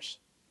corners.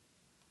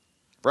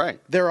 Right.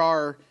 There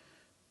are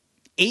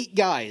 8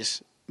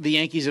 guys the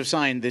Yankees have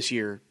signed this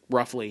year,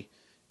 roughly,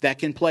 that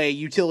can play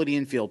utility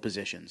infield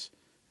positions.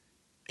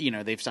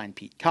 They've signed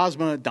Pete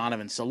Kozma,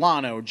 Donovan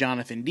Solano,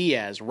 Jonathan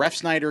Diaz. Ref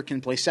Snyder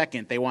can play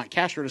second. They want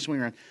Castro to swing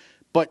around.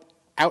 But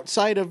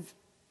outside of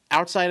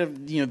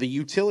the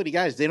utility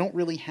guys, they don't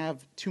really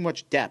have too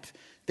much depth.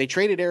 They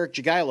traded Eric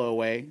Jagielo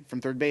away from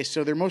third base,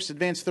 so their most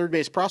advanced third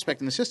base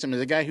prospect in the system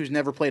is a guy who's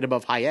never played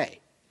above high A.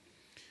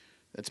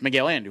 That's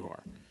Miguel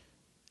Andujar.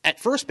 At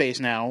first base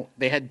now,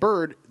 they had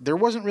Bird. There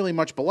wasn't really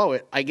much below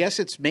it. I guess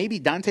it's maybe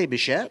Dante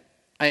Bichette,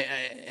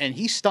 and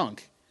he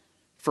stunk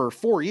for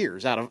 4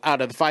 years out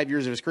of the 5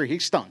 years of his career. He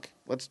stunk.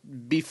 Let's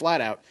be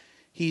flat out.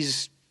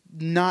 He's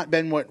not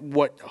been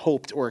what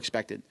hoped or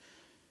expected.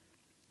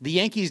 The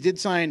Yankees did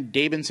sign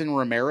Davinson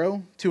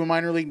Romero to a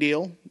minor league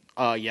deal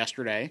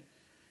yesterday.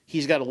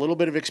 He's got a little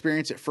bit of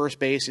experience at first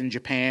base in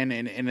Japan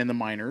and in the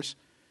minors.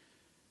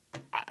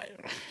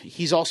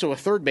 He's also a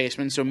third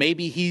baseman, so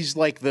maybe he's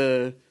like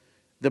the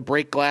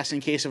break glass in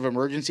case of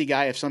emergency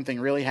guy if something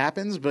really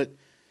happens. But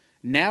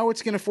now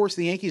it's going to force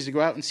the Yankees to go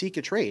out and seek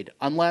a trade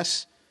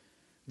unless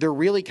they're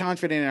really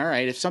confident, all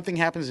right, if something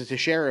happens to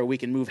Teixeira, we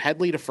can move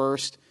Headley to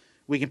first,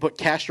 we can put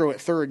Castro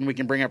at third, and we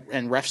can bring up,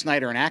 and Ref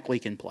Snyder and Ackley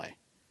can play.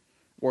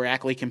 Or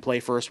Ackley can play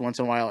first once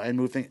in a while and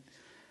move things.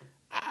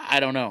 I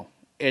don't know.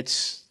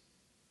 it's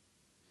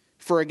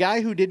for a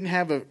guy who didn't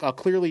have a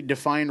clearly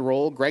defined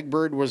role. Greg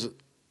Bird was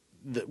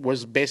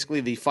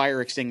basically the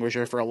fire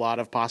extinguisher for a lot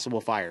of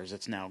possible fires.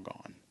 It's now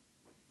gone,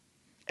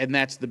 and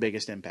that's the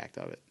biggest impact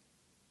of it.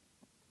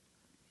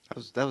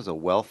 That was a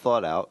well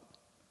thought out,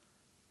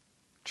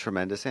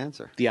 tremendous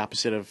answer. The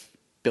opposite of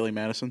Billy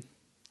Madison.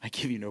 I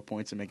give you no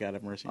points and may God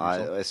have mercy on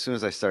yourself. As soon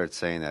as I started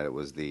saying that, it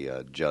was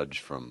the judge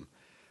from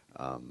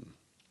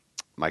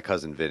My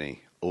Cousin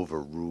Vinny.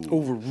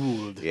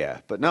 Overruled.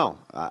 Yeah, but no,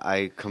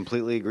 I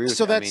completely agree with you.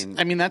 So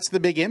that's the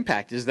big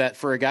impact, is that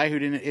for a guy who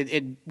didn't,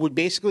 it would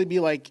basically be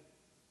like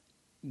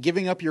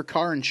giving up your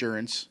car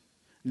insurance,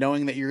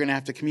 knowing that you're going to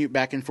have to commute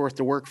back and forth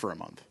to work for a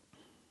month.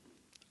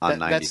 On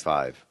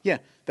 95. Yeah,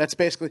 that's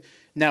basically.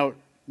 Now,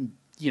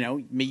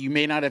 you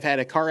may not have had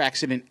a car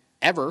accident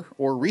ever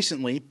or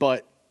recently,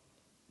 but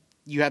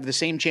you have the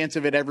same chance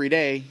of it every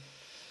day,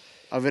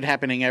 of it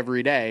happening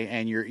every day,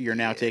 and you're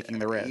now taking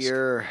the risk.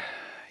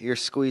 You're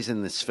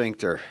squeezing the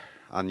sphincter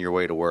on your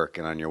way to work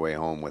and on your way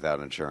home without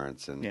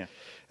insurance. And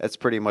that's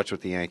pretty much what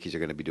the Yankees are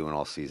going to be doing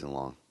all season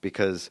long,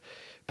 because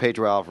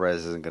Pedro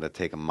Alvarez isn't going to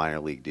take a minor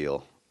league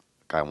deal.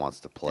 Guy wants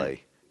to play.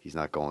 Yeah. He's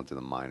not going to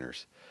the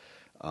minors.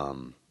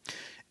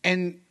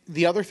 And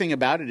the other thing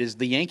about it is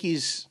the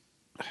Yankees,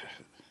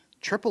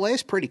 AAA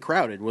is pretty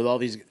crowded with all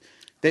these.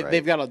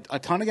 They've got a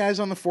ton of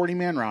guys on the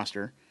 40-man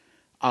roster.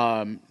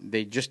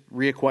 They just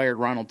reacquired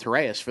Ronald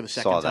Torreyes for the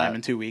second time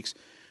in 2 weeks.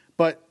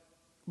 But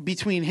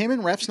between him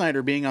and Ref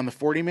Snyder being on the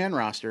 40-man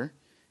roster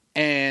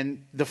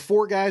and the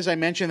 4 guys I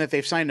mentioned that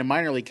they've signed to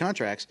minor league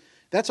contracts,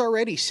 that's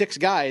already 6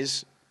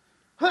 guys.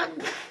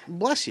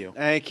 Bless you.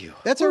 Thank you.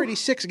 That's already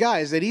 6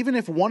 guys that even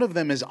if one of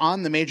them is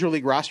on the major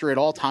league roster at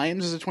all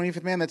times as a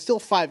 25th man, that's still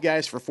 5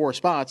 guys for 4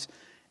 spots.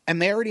 And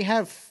they already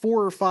have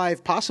 4 or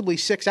 5, possibly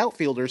 6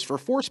 outfielders for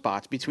 4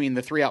 spots between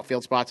the 3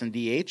 outfield spots and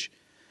DH.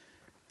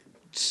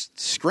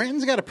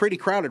 Scranton's got a pretty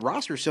crowded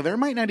roster, so there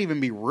might not even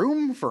be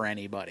room for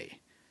anybody.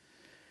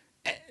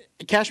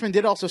 Cashman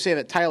did also say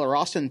that Tyler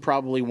Austin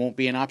probably won't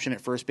be an option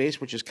at first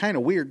base, which is kind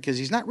of weird because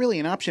he's not really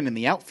an option in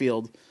the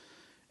outfield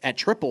at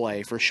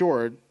AAA for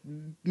sure.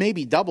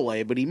 Maybe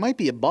AA, but he might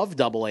be above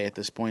AA at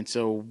this point,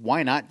 so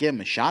why not give him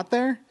a shot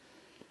there?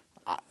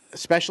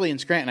 Especially in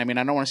Scranton. I mean,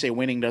 I don't want to say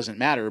winning doesn't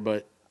matter,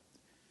 but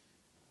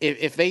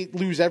if they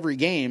lose every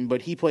game,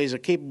 but he plays a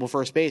capable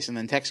first base and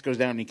then Tex goes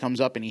down and he comes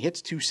up and he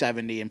hits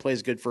 270 and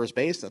plays good first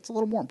base, that's a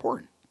little more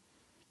important.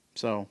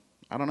 So,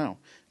 I don't know.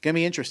 Going to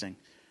be interesting.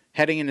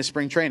 Heading into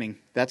spring training,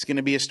 that's going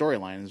to be a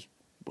storyline.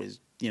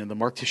 Was the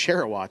Mark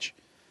Teixeira watch?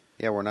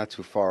 Yeah, we're not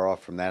too far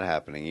off from that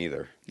happening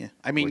either. Yeah,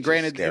 I mean,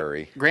 granted,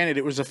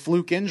 it was a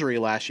fluke injury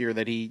last year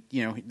that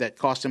that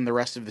cost him the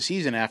rest of the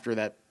season after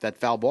that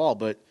foul ball.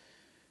 But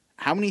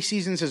how many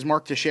seasons has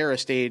Mark Teixeira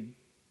stayed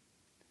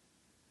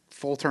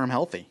full term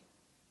healthy?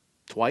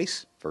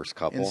 Twice. First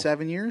couple in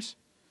 7 years.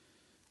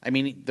 I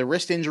mean, the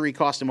wrist injury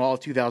cost him all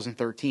of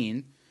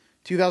 2013.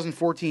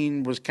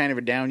 2014 was kind of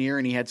a down year,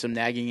 and he had some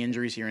nagging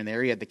injuries here and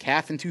there. He had the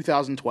calf in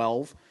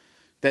 2012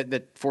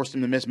 that forced him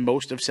to miss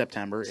most of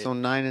September. So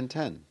 9 and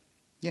 10.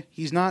 Yeah,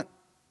 he's not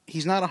a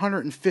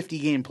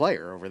 150-game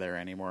player over there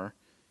anymore.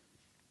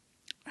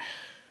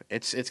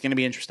 It's going to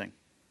be interesting.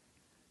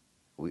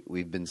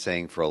 We've been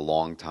saying for a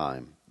long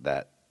time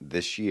that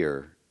this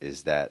year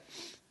is that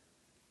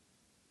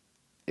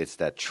it's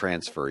that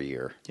transfer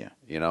year.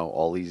 Yeah.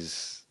 All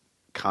these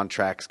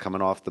contracts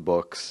coming off the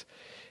books.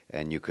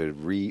 And you could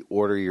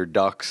reorder your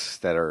ducks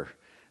that are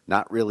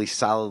not really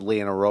solidly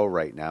in a row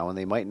right now, and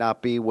they might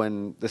not be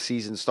when the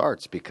season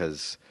starts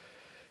because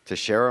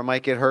Teixeira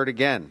might get hurt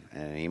again,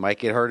 and he might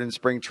get hurt in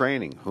spring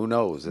training. Who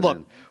knows? And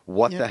then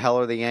what the hell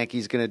are the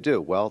Yankees going to do?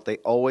 Well, they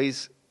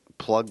always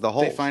plug the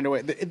holes. They find a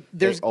way.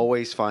 They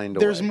always find a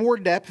way. There's more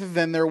depth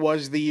than there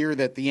was the year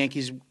that the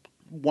Yankees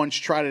once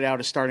trotted out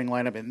a starting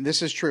lineup, and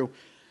this is true.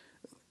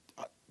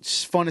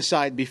 Fun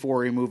aside before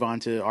we move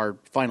on to our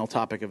final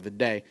topic of the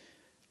day.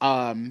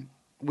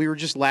 We were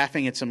just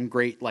laughing at some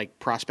great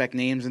prospect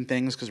names and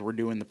things because we're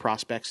doing the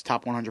prospects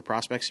top 100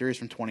 prospect series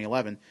from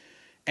 2011,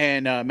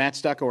 and Matt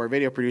Stucco, our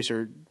video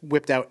producer,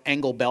 whipped out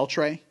Engel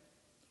Beltre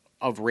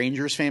of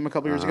Rangers fame a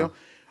couple years ago.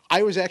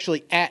 I was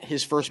actually at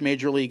his first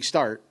major league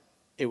start.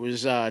 It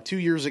was 2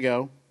 years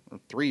ago, or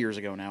 3 years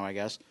ago now, I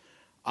guess.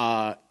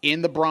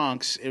 In the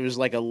Bronx, it was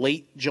like a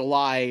late June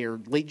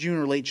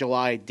or late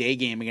July day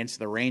game against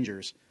the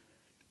Rangers.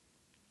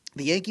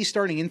 The Yankees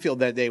starting infield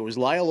that day was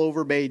Lyle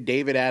Overbay,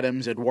 David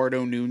Adams,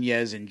 Eduardo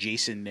Nunez, and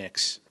Jason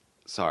Nix.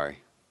 Sorry.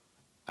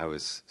 I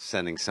was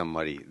sending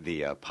somebody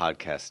the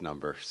podcast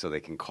number so they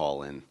can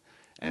call in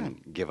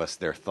and give us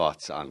their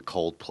thoughts on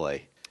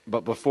Coldplay.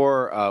 But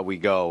before we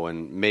go,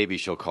 and maybe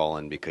she'll call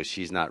in because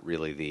she's not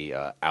really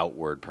the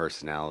outward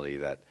personality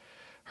that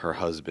her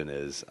husband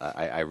is.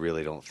 I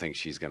really don't think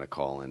she's going to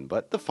call in.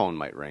 But the phone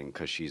might ring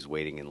because she's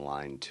waiting in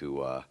line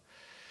to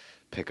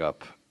pick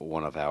up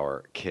one of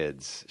our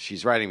kids.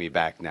 She's writing me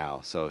back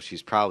now, so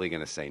she's probably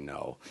going to say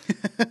no.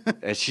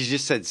 And she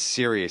just said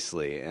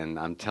seriously, and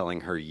I'm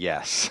telling her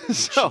yes.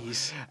 So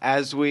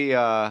as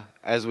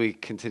we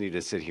continue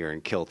to sit here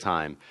and kill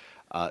time,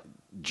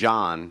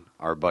 John,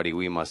 our buddy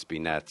We Must Be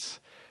Nets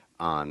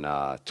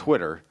on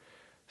Twitter,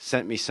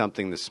 sent me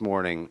something this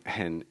morning,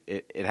 and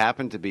it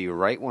happened to be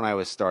right when I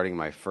was starting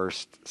my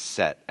first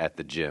set at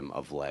the gym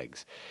of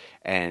legs.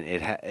 And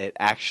it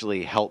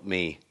actually helped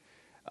me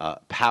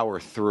power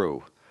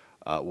through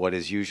what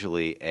is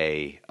usually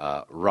a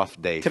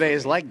rough day. Today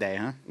is leg day,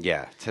 huh?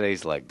 Yeah,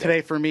 today's leg day.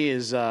 Today for me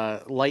is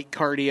light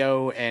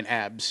cardio and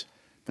abs.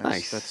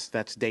 Nice.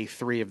 That's day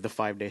 3 of the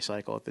 5-day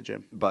cycle at the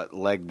gym. But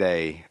leg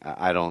day,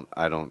 I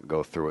don't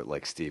go through it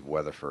like Steve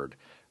Weatherford.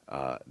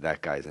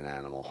 That guy's an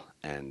animal,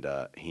 and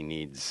he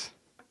needs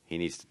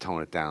to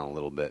tone it down a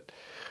little bit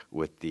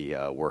with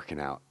the working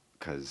out.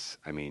 Because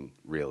I mean,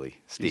 really,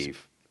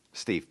 Steve,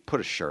 put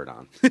a shirt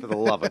on for the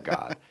love of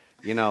God.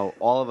 You know,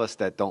 all of us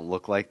that don't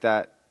look like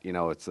that, you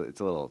know,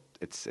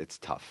 it's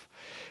tough.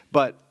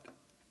 But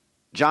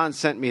John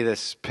sent me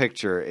this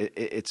picture.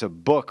 It's a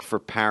book for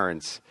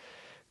parents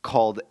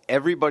called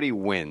Everybody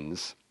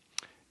Wins.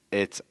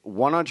 It's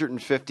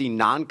 150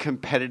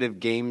 non-competitive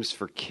games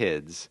for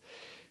kids.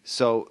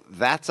 So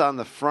that's on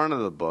the front of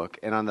the book.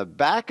 And on the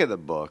back of the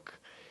book,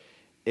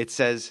 it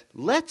says,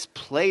 "Let's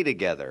play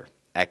together!"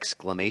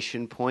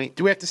 Exclamation point.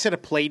 Do we have to set a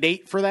play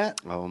date for that?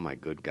 Oh, my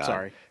good God.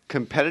 Sorry.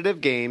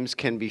 Competitive games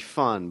can be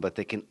fun, but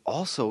they can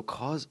also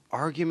cause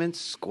arguments,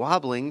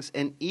 squabblings,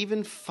 and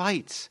even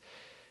fights.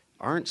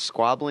 Aren't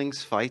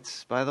squabblings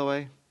fights, by the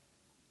way?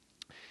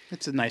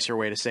 It's a nicer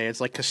way to say it.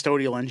 It's like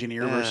custodial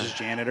engineer versus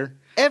janitor.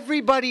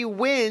 Everybody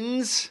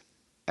wins!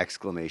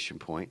 Exclamation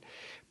point.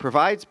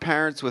 Provides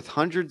parents with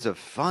hundreds of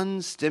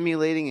fun,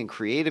 stimulating, and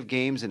creative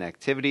games and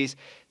activities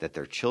that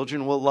their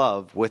children will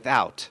love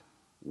without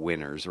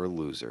winners or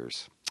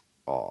losers.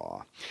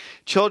 Aw.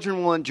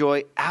 Children will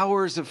enjoy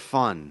hours of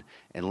fun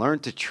and learn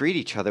to treat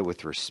each other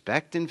with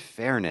respect and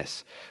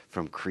fairness,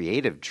 from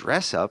creative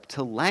dress-up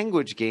to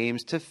language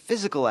games to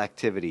physical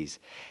activities.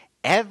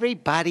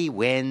 Everybody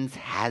wins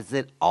has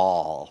it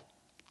all.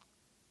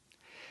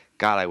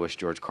 God, I wish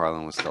George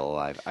Carlin was still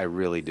alive. I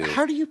really do.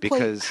 How do you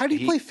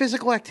play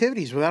physical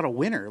activities without a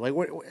winner? Like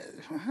what?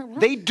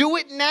 They do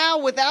it now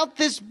without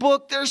this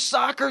book. There's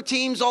soccer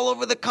teams all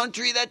over the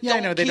country that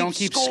don't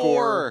keep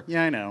score.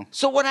 Yeah, I know.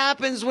 So what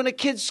happens when a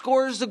kid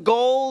scores a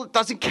goal? It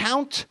doesn't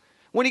count.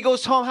 When he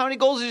goes home, how many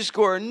goals did you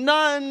score?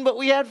 None, but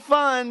we had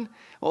fun.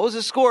 What was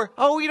the score?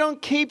 Oh, we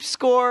don't keep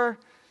score.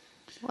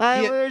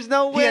 There's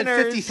no winners.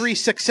 He had 53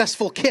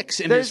 successful kicks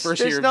in his first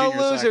year of junior soccer.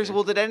 There's no losers.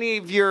 Well, did any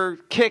of your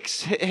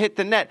kicks hit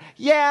the net?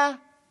 Yeah.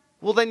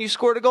 Well, then you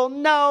scored a goal?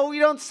 No, we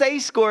don't say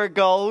score a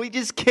goal. We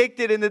just kicked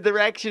it in the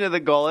direction of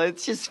the goal.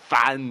 It's just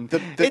fun.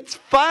 It's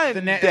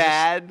fun,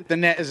 Dad. The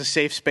net is a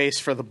safe space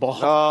for the ball.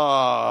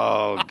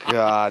 Oh,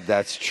 God,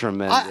 that's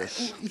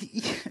tremendous.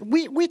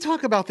 We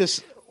talk about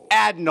this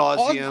ad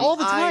nauseum all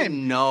the time. I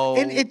know.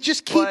 And it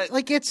just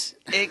keeps,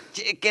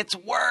 It gets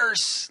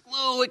worse.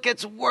 Lou, it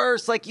gets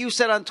worse. Like you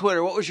said on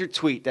Twitter, what was your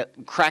tweet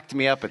that cracked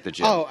me up at the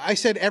gym? Oh, I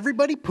said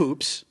everybody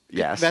poops.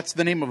 Yes. That's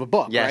the name of a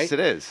book, yes, right?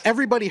 It is.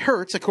 Everybody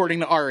hurts,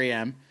 according to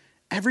REM.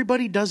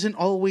 Everybody doesn't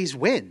always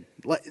win.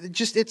 I'm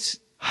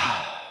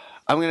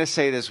going to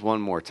say this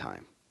one more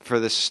time. For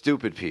the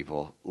stupid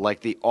people,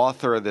 like the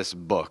author of this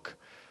book.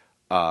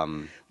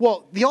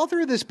 Well, the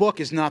author of this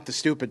book is not the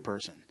stupid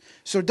person.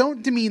 So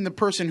don't demean the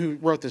person who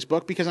wrote this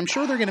book, because I'm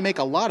sure they're going to make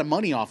a lot of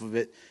money off of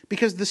it,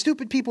 because the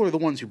stupid people are the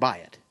ones who buy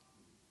it.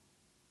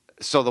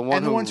 So the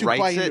one who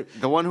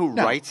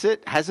writes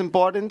it hasn't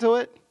bought into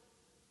it?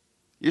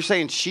 You're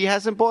saying she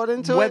hasn't bought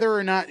into it? Whether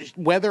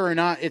or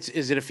not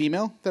is it a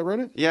female that wrote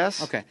it?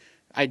 Yes. Okay.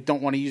 I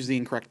don't want to use the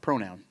incorrect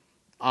pronoun.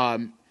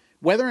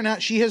 Whether or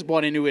not she has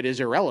bought into it is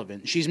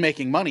irrelevant. She's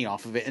making money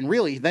off of it, and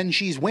really, then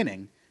she's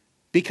winning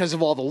because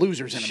of all the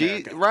losers in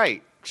America.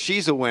 Right.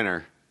 She's a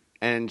winner.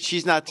 And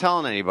she's not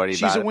telling anybody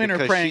about it. She's a winner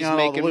because preying she's on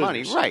making all the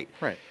money. losers.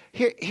 Right.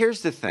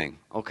 Here's the thing,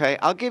 okay?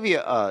 I'll give you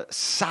a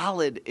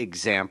solid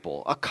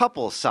example, a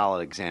couple of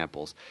solid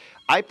examples.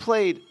 I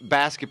played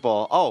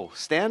basketball. Oh,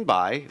 stand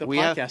by. The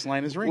podcast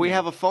line is ringing. We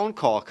have a phone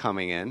call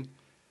coming in.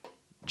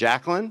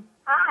 Jacqueline?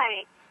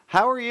 Hi.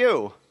 How are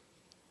you?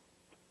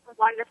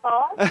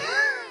 Wonderful.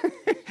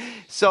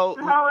 So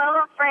I'm a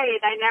little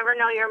afraid. I never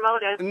know your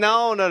motive.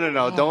 No.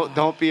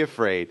 Don't be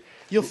afraid.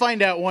 You'll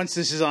find out once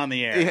this is on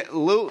the air. Yeah,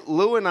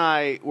 Lou and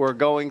I were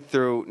going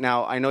through.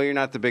 Now, I know you're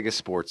not the biggest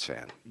sports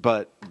fan,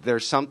 but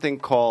there's something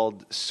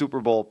called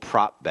Super Bowl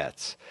prop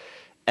bets.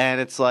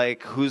 And it's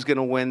like, who's going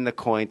to win the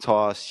coin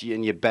toss?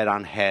 And you bet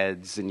on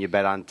heads, and you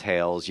bet on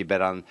tails. You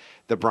bet on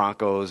the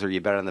Broncos, or you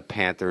bet on the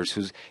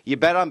Panthers. You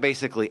bet on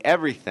basically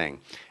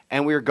everything.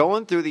 And we were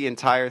going through the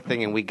entire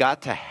thing, and we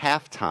got to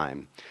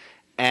halftime.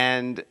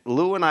 And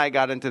Lou and I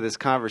got into this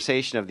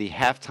conversation of the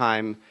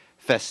halftime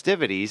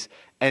festivities,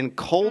 and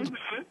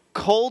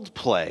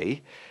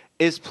Coldplay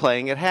is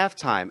playing at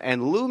halftime.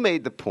 And Lou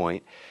made the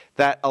point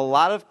that a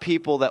lot of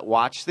people that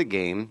watch the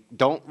game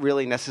don't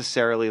really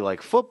necessarily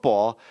like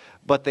football,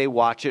 but they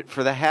watch it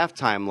for the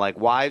halftime. Like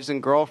wives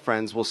and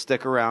girlfriends will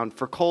stick around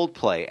for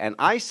Coldplay. And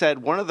I said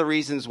one of the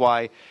reasons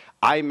why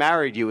I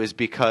married you is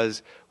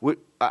because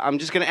I'm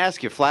just going to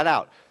ask you flat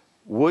out,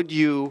 would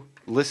you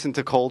listen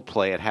to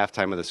Coldplay at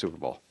halftime of the Super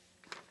Bowl?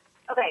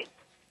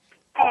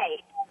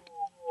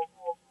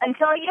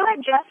 until you had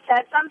just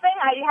said something,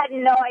 I had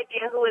no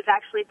idea who was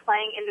actually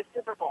playing in the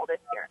Super Bowl this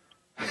year.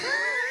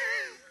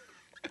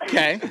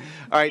 Okay.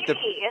 All right, B,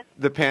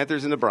 the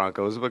Panthers and the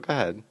Broncos, but go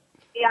ahead.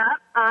 yeah,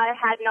 I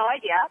had no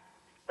idea.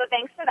 So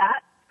thanks for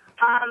that.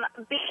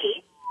 B,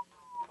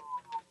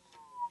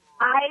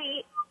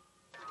 I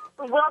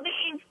will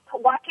be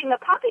watching the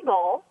Puppy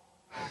Bowl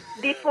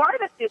before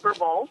the Super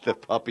Bowl The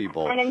Puppy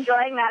Bowl. and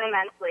enjoying that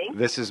immensely.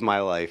 This is my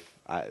life.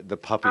 The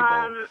Puppy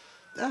Bowl.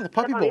 Oh, the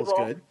Puppy Puppy Bowl's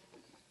Bowl. good.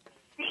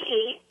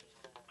 C,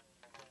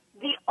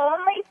 the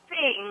only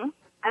thing,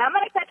 and I'm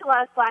going to catch a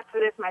lot of slack for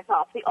this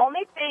myself, the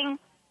only thing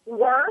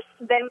worse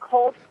than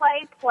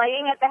Coldplay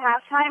playing at the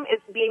halftime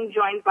is being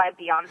joined by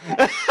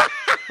Beyonce.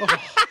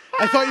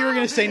 I thought you were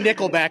going to say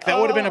Nickelback. That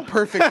would have been a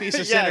perfect piece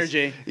of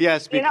synergy.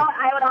 Yes. You know what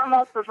I would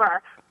almost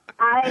prefer?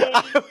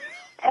 I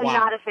am Wow.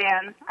 not a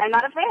fan. I'm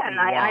not a fan.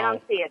 I Wow.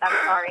 don't see it. I'm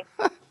sorry.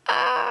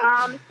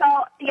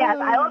 So, yes,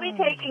 I will be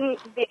taking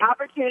the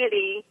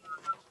opportunity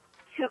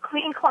to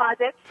clean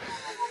closets,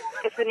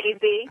 if it need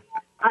be,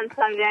 on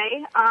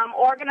Sunday,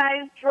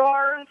 organize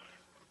drawers,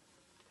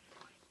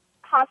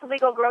 possibly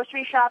go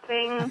grocery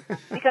shopping,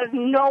 because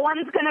no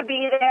one's going to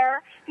be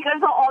there, because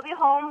they'll all be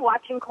home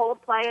watching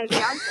Coldplay and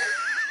Beyonce.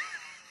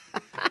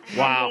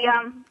 Wow.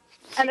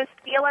 And the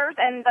Steelers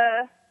and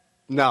the...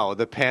 No,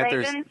 the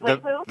Panthers. Ravens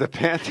with who? The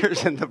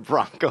Panthers and the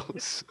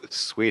Broncos,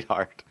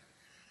 sweetheart.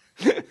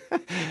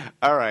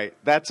 All right,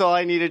 that's all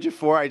I needed you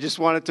for. I just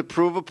wanted to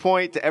prove a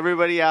point to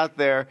everybody out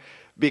there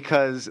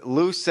because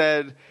Lou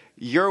said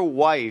your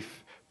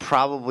wife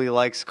probably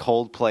likes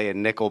Coldplay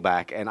and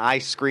Nickelback, and I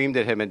screamed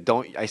at him and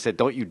I said,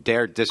 don't you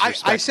dare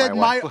disrespect I said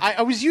my wife.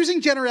 I was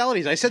using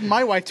generalities. I said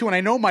my wife too, and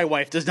I know my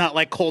wife does not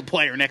like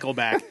Coldplay or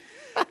Nickelback.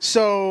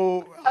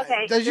 So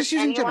Okay, I was just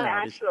using anyone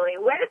generalities. actually,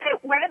 where did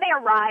they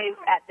arrive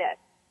at this?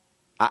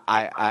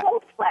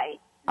 Coldplay.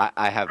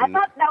 I have I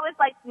thought that was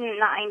like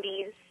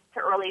 90s to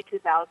early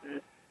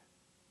 2000s.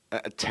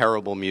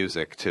 terrible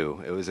music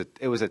too. It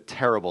was a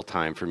terrible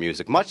time for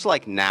music, much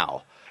like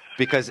now,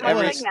 because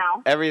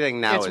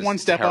everything now It's is one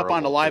step up terrible,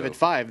 onto Live too. at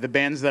 5. The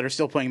bands that are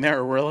still playing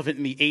there were relevant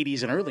in the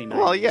 80s and early 90s.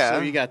 Well, yeah.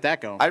 So you got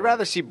that going. I'd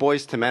rather see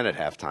Boys to Men at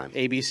halftime.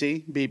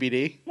 ABC,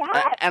 BBD.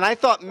 Yes. And I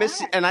thought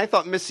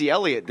Missy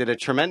Elliott did a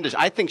tremendous.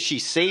 I think she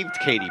saved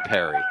Katy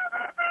Perry.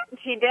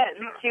 She did.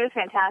 She was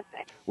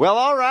fantastic. Well,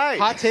 all right.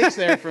 Hot takes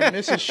there from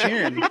Mrs.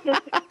 Shearn.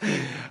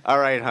 All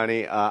right,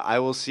 honey. I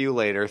will see you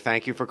later.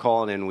 Thank you for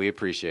calling in. We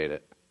appreciate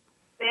it.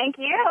 Thank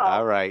you.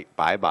 All right.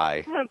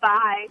 Bye-bye.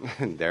 Bye.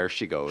 And there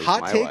she goes.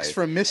 Hot my takes wife.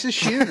 from Mrs.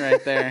 Shearn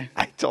right there.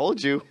 I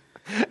told you.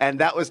 And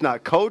that was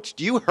not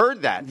coached. You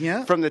heard that.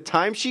 Yeah. From the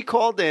time she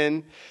called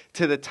in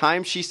to the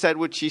time she said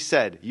what she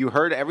said. You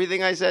heard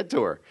everything I said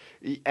to her.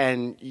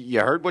 And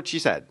you heard what she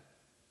said.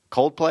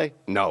 Coldplay?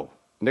 No.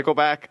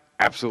 Nickelback?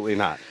 Absolutely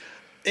not.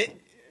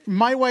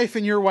 My wife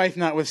and your wife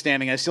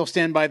notwithstanding, I still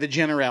stand by the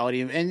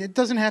generality. And it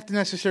doesn't have to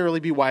necessarily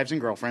be wives and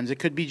girlfriends. It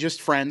could be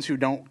just friends who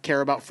don't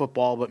care about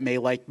football but may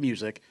like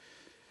music.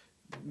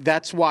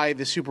 That's why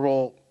the Super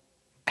Bowl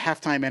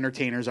halftime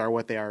entertainers are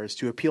what they are, is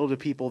to appeal to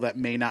people that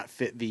may not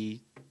fit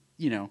the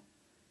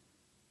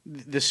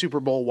Super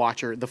Bowl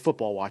watcher, the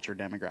football watcher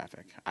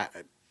demographic.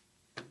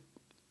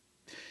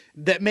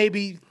 That may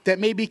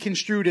be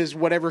construed as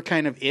whatever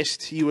kind of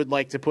ist you would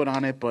like to put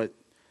on it, but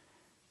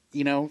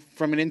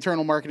from an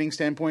internal marketing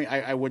standpoint,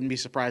 I wouldn't be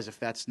surprised if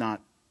that's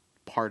not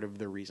part of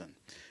the reason.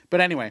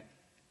 But anyway,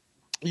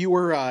 you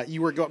were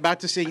about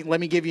to say. Let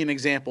me give you an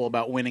example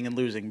about winning and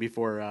losing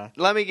before.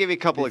 Let me give you a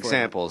couple before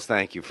examples.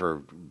 Thank you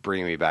for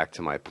bringing me back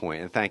to my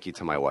point, and thank you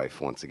to my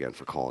wife once again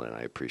for calling in.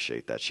 I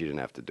appreciate that. She didn't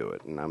have to do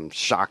it, and I'm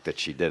shocked that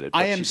she did it.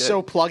 I but am she did.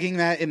 so plugging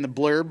that in the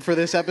blurb for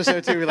this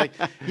episode too. We're like,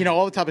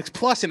 all the topics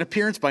plus an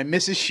appearance by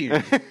Mrs.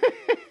 Shearn.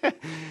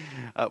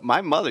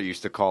 My mother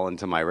used to call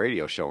into my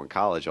radio show in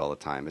college all the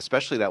time,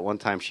 especially that one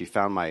time she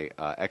found my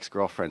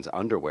ex-girlfriend's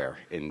underwear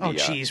in the. Oh,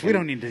 jeez, we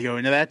don't need to go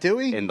into that, do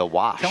we? In the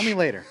wash. Tell me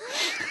later.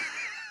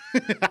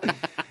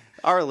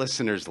 Our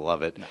listeners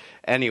love it.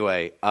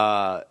 Anyway,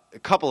 a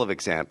couple of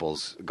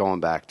examples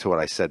going back to what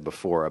I said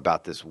before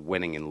about this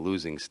winning and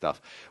losing stuff.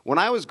 When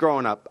I was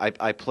growing up,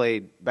 I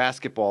played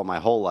basketball my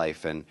whole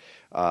life, and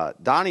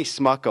Donnie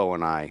Smucko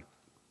and I,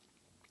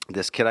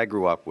 this kid I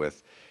grew up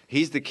with,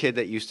 he's the kid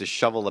that used to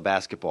shovel the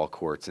basketball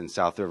courts in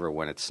South River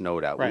when it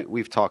snowed out. Right.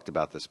 We've talked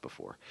about this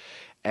before.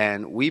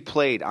 And we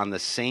played on the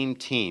same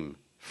team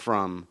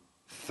from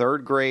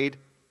third grade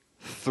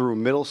through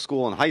middle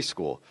school and high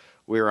school.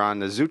 We were on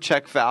the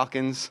Zuchek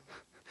Falcons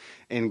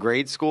in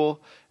grade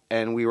school,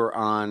 and we were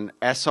on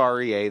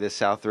SREA, the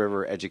South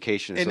River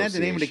Education Isn't Association. that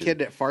the name of the kid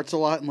that farts a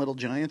lot in Little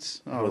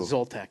Giants? Oh,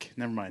 Zoltek.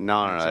 Never mind. No,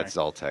 I'm sorry. that's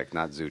Zoltek,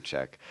 not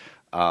Zuchek.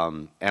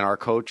 And our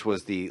coach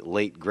was the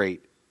late,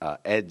 great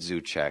Ed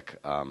Zuchek.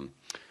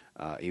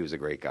 He was a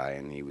great guy,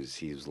 and he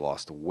was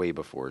lost way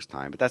before his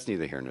time, but that's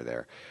neither here nor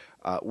there.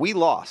 We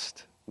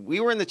lost. We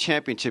were in the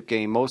championship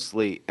game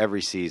mostly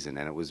every season,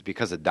 and it was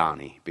because of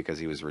Donnie, because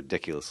he was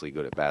ridiculously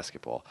good at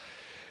basketball.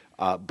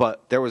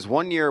 But there was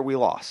one year we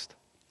lost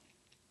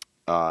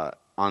on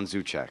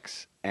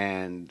Zuchek's,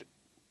 and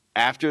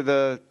after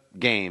the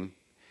game,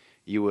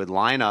 you would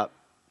line up,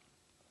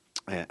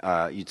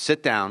 you'd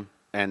sit down,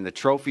 and the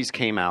trophies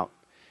came out,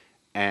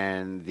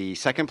 and the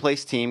second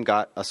place team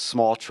got a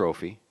small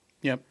trophy.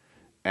 Yep.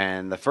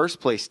 And the first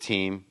place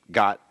team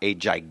got a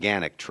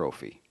gigantic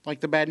trophy.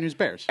 Like the Bad News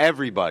Bears.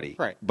 Everybody.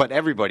 Right. But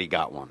everybody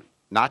got one.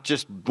 Not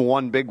just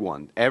one big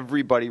one.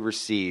 Everybody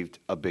received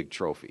a big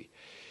trophy.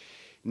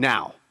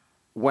 Now,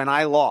 when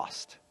I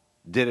lost,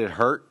 did it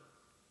hurt?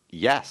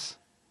 Yes.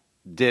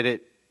 Did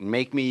it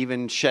make me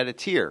even shed a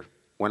tear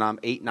when I'm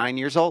 8, 9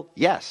 years old?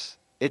 Yes,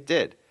 it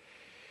did.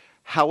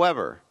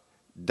 However,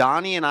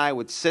 Donnie and I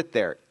would sit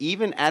there,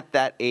 even at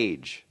that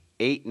age,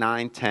 8,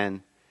 9,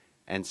 10,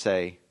 and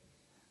say,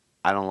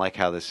 I don't like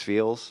how this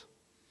feels.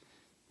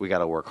 We got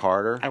to work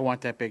harder. I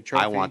want that big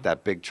trophy. I want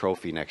that big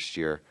trophy next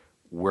year.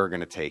 We're going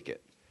to take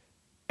it.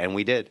 And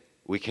we did.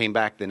 We came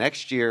back the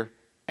next year,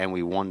 and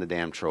we won the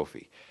damn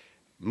trophy.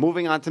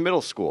 Moving on to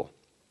middle school.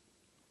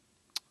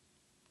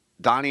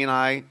 Donnie and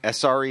I,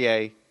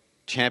 SREA,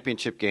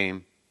 championship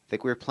game. I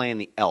think we were playing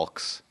the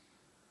Elks.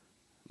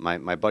 My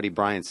buddy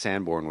Brian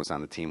Sanborn was on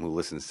the team, who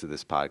listens to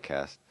this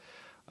podcast,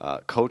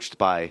 coached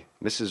by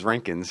Mrs.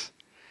 Rinkins.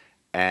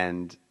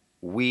 And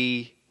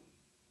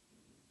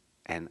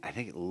I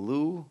think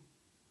Lou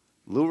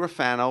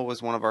Rafano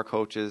was one of our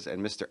coaches,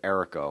 and Mr.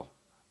 Erico.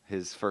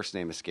 His first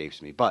name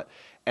escapes me. But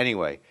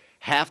anyway,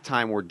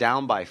 halftime, we're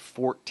down by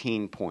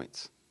 14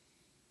 points.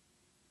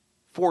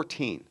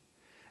 14.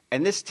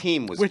 And this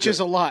team was Which good.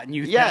 is a lot in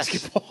youth Yes,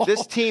 basketball.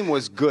 this team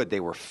was good. They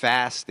were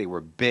fast. They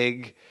were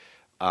big.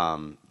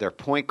 Their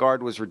point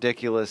guard was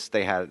ridiculous.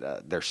 They had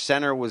their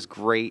center was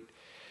great.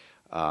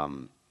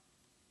 Donnie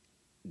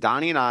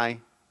and I,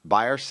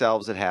 by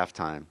ourselves at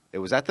halftime, it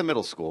was at the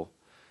middle school.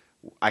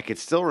 I could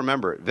still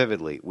remember it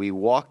vividly. We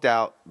walked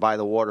out by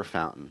the water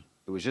fountain.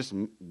 It was just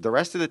the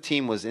rest of the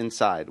team was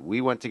inside.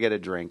 We went to get a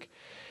drink.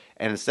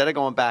 And instead of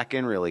going back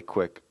in really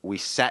quick, we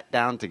sat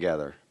down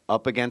together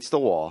up against the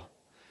wall.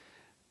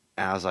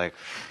 And I was like,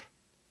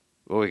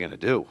 what are we going to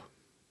do?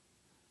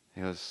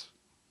 He goes,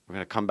 we're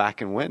going to come back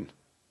and win.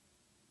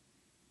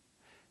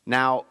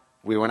 Now,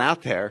 we went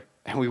out there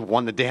and we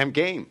won the damn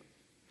game.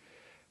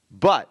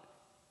 But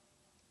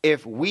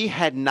if we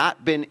had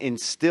not been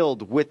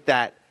instilled with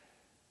that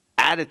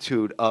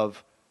attitude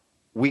of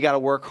we got to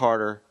work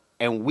harder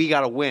and we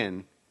got to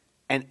win,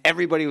 and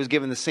everybody was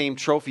given the same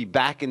trophy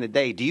back in the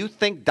day, do you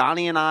think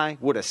Donnie and I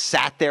would have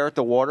sat there at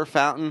the water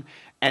fountain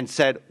and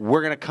said,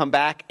 we're going to come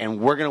back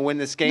and we're going to win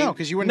this game? No,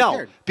 because you wouldn't have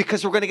cared.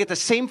 Because we're going to get the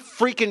same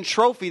freaking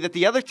trophy that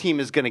the other team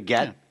is going to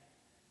get. Yeah.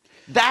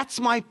 That's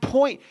my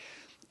point.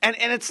 And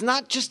it's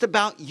not just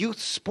about youth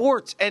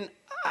sports. And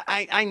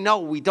I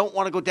know we don't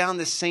want to go down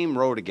this same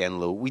road again,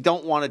 Lou. We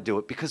don't want to do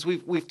it because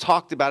we've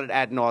talked about it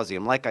ad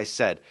nauseum, like I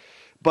said.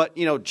 But,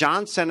 you know,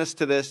 John sent us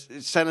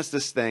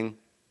this thing,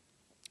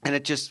 and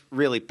it just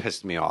really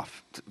pissed me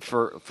off,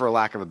 for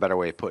lack of a better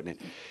way of putting it.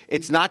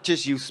 It's not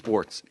just youth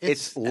sports.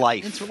 It's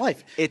life. It's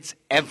life. It's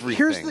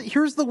everything.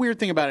 Here's the weird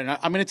thing about it.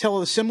 I'm going to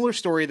tell a similar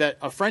story that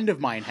a friend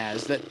of mine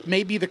has that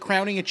may be the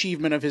crowning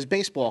achievement of his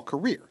baseball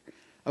career.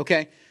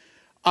 Okay?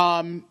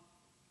 The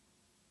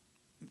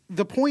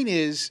point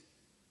is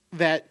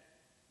that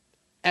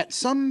at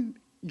some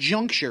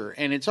juncture,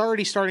 and it's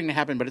already starting to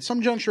happen, but at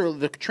some juncture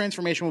the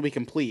transformation will be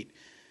complete.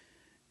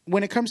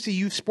 When it comes to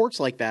youth sports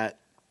like that,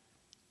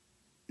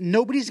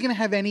 nobody's going to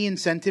have any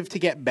incentive to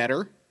get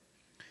better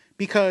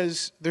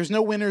because there's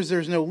no winners,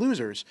 there's no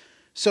losers.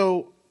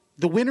 So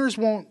the winners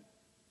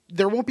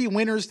there won't be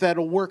winners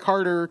that'll work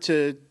harder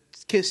to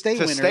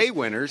stay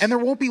winners. And there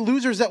won't be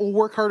losers that will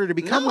work harder to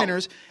become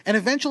winners. And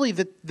eventually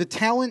the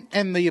talent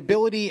and the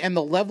ability and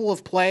the level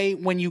of play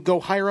when you go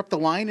higher up the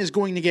line is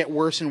going to get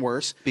worse and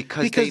worse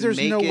because there's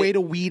no way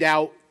to weed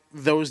out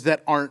those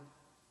that aren't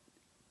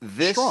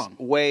strong. This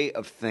way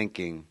of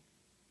thinking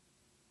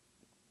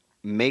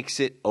makes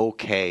it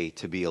okay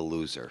to be a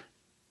loser.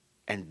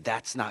 And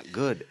that's not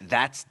good.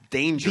 That's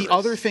dangerous. The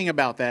other thing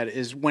about that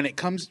is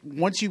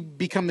once you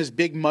become this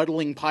big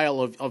muddling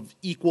pile of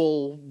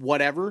equal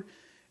whatever,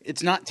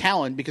 it's not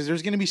talent because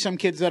there's going to be some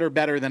kids that are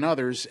better than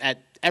others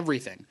at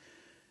everything.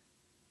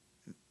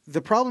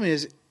 The problem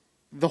is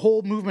the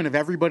whole movement of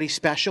everybody's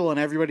special and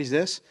everybody's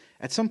this.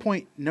 At some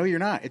point, no, you're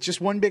not. It's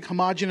just one big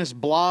homogenous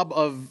blob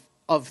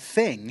of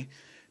thing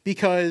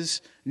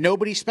because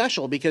nobody's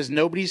special because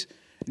nobody's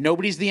the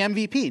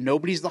MVP.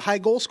 Nobody's the high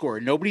goal scorer.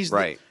 Nobody's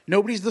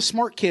the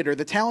smart kid or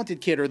the talented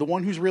kid or the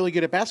one who's really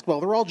good at basketball.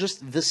 They're all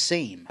just the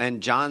same.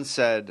 And John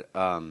said,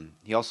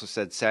 he also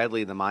said,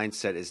 sadly, the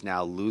mindset is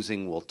now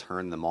losing will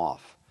turn them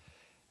off.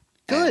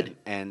 Good.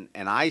 And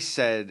I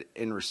said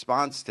in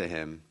response to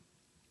him,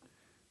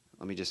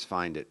 let me just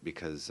find it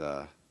because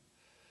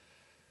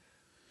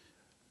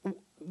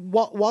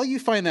while you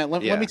find that,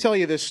 let me tell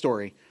you this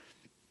story.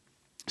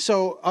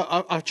 So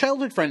a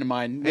childhood friend of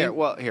mine.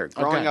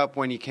 Growing up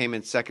when you came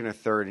in second or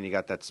third and you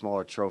got that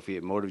smaller trophy,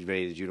 it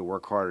motivated you to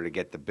work harder to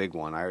get the big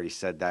one. I already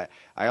said that.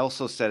 I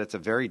also said it's a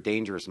very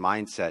dangerous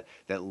mindset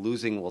that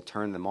losing will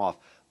turn them off.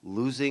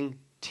 Losing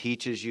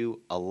teaches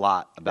you a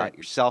lot about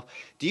yourself.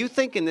 Do you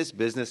think in this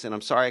business, and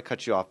I'm sorry I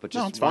cut you off, but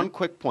just one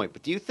quick point,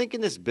 but do you think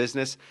in this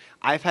business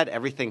I've had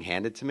everything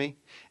handed to me?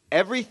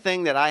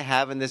 Everything that I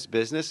have in this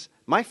business,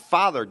 my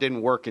father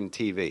didn't work in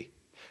TV.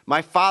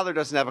 My father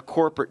doesn't have a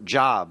corporate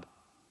job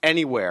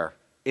anywhere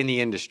in the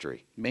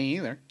industry. Me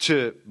either.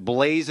 To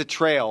blaze a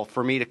trail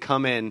for me to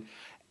come in.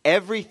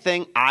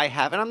 Everything I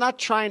have, and I'm not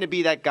trying to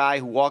be that guy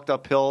who walked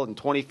uphill in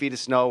 20 feet of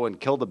snow and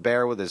killed a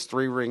bear with his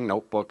 3-ring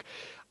notebook.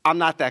 I'm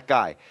not that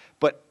guy.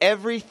 But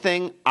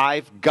everything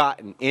I've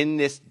gotten in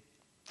this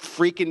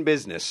freaking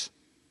business,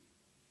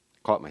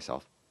 caught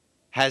myself,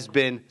 has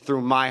been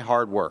through my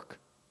hard work.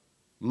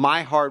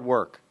 My hard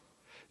work.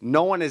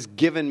 No one has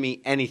given me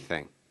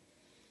anything.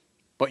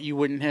 But you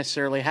wouldn't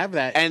necessarily have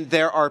that. And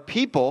there are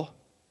people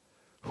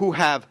who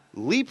have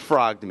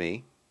leapfrogged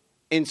me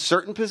in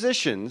certain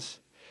positions.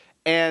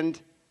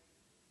 And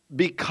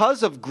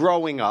because of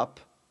growing up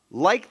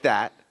like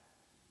that,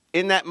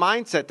 in that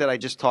mindset that I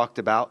just talked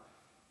about,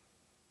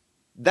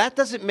 that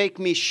doesn't make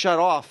me shut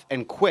off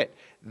and quit.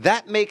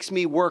 That makes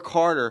me work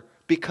harder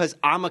because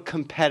I'm a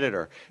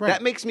competitor. Right.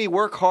 That makes me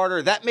work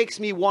harder. That makes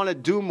me want to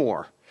do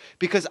more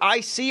because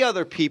I see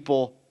other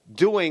people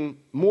doing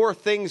more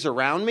things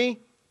around me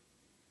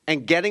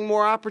and getting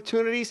more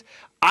opportunities.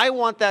 I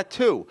want that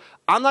too.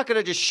 I'm not going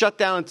to just shut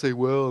down and say,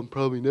 well, I'm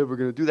probably never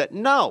going to do that.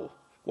 No.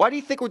 Why do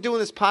you think we're doing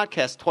this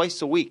podcast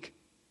twice a week?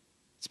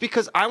 It's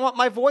because I want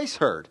my voice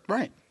heard.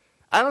 Right.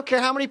 I don't care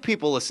how many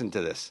people listen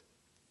to this.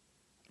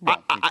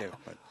 Well, we do.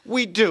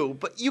 We do,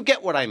 but you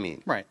get what I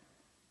mean. Right.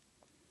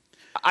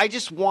 I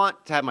just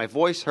want to have my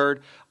voice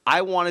heard.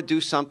 I want to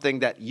do something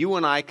that you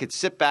and I could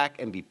sit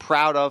back and be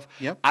proud of.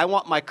 Yep. I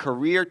want my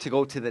career to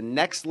go to the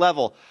next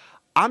level.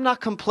 I'm not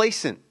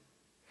complacent.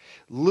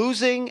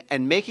 Losing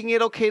and making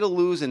it okay to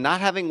lose and not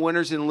having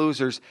winners and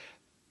losers,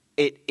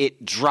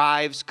 it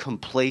drives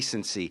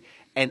complacency.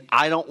 And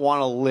I don't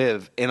want to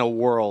live in a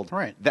world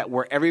that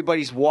where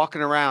everybody's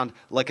walking around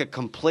like a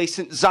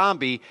complacent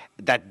zombie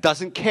that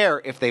doesn't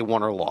care if they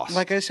won or lost.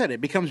 Like I said,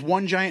 it becomes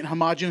one giant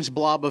homogeneous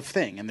blob of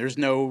thing, and there's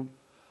no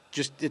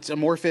it's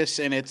amorphous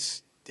and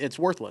it's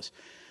worthless.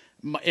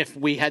 If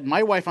we had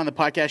my wife on the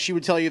podcast, she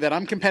would tell you that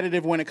I'm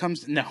competitive when it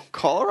comes to... No.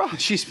 Call her up.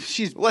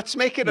 She's Let's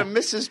make it a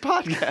Mrs.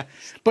 Podcast.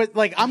 But,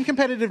 like, I'm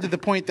competitive to the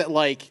point that,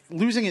 like,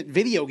 losing at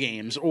video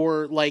games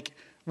or, like...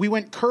 We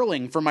went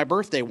curling for my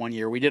birthday one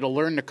year. We did a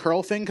learn to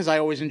curl thing because I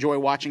always enjoy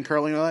watching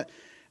curling and all that.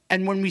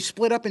 And when we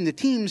split up into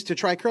teams to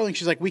try curling,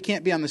 she's like, we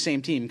can't be on the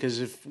same team because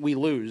if we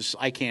lose,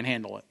 I can't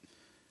handle it.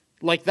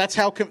 Like, that's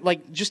how,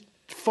 like, just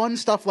fun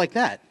stuff like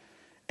that.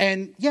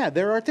 And, yeah,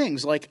 there are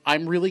things. Like,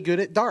 I'm really good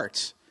at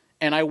darts.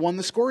 And I won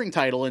the scoring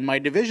title in my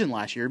division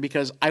last year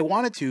because I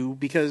wanted to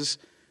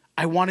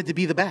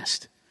be the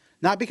best.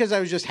 Not because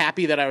I was just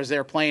happy that I was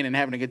there playing and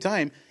having a good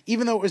time.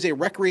 Even though it was a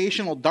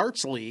recreational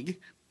darts league,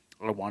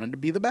 I wanted to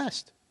be the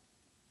best.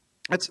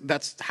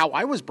 That's how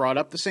I was brought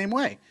up the same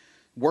way.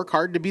 Work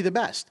hard to be the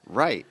best.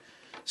 Right.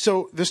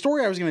 So the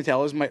story I was going to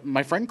tell is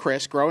my friend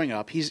Chris, growing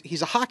up,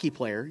 he's a hockey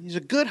player. He's a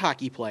good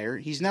hockey player.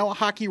 He's now a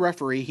hockey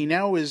referee. He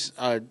now is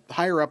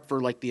higher up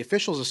for like the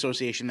Officials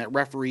Association that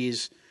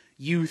referees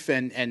youth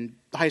and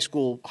high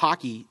school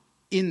hockey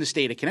in the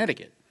state of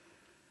Connecticut.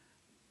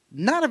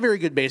 Not a very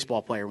good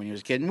baseball player when he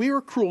was a kid, and we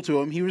were cruel to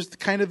him. He was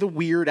kind of the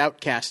weird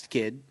outcast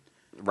kid.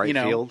 Right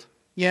field?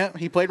 Yeah,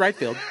 he played right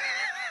field.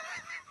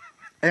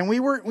 And we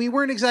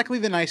weren't exactly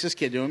the nicest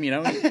kid to him, you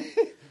know.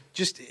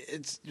 Just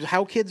it's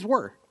how kids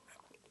were.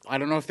 I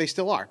don't know if they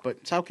still are, but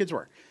it's how kids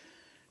were.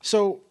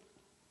 So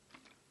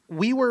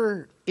we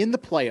were in the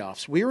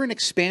playoffs. We were an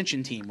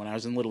expansion team when I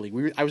was in Little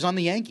League. I was on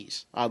the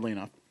Yankees, oddly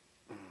enough.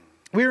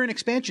 We were an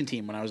expansion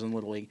team when I was in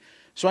Little League.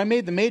 So I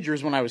made the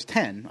majors when I was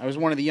 10. I was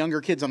one of the younger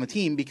kids on the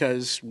team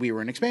because we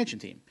were an expansion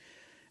team.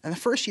 And the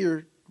first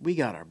year, we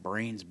got our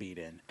brains beat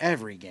in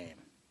every game.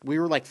 We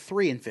were like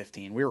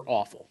 3-15. We were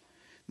awful.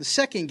 The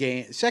second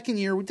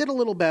year, we did a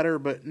little better,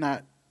 but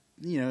not,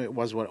 it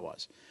was what it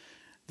was.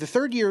 The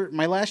third year,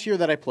 my last year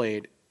that I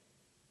played,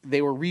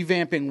 they were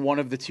revamping one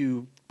of the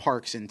two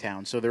parks in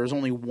town. So there was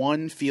only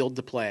one field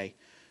to play.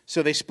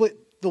 So they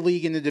split the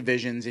league into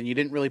divisions, and you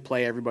didn't really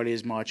play everybody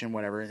as much and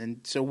whatever. And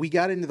so we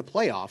got into the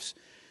playoffs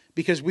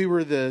because we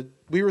were the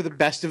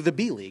best of the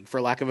B League, for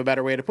lack of a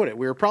better way to put it.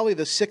 We were probably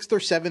the 6th or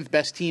 7th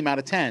best team out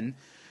of 10.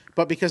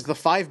 But because the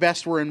 5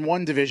 best were in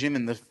one division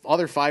and the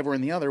other 5 were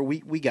in the other,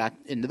 we got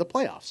into the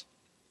playoffs.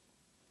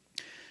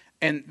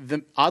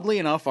 And oddly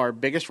enough, our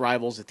biggest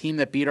rivals, the team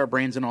that beat our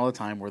brains in all the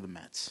time, were the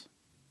Mets.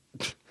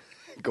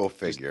 Go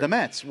figure. The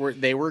Mets were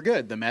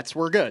good. The Mets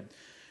were good.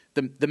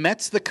 The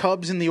Mets, the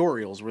Cubs, and the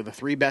Orioles were the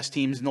 3 best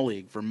teams in the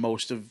league for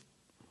most of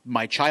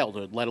my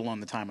childhood, let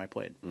alone the time I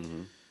played.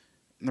 Mm-hmm.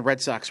 And the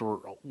Red Sox were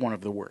one of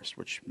the worst,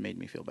 which made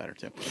me feel better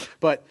too.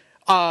 But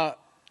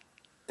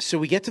so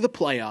we get to the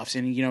playoffs,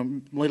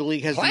 and, Little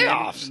League has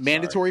the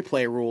mandatory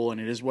play rule, and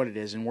it is what it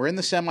is. And we're in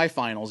the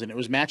semifinals, and it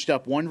was matched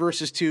up 1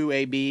 versus 2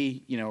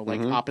 AB,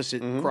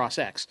 opposite cross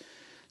X.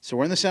 So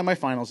we're in the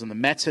semifinals, and the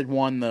Mets had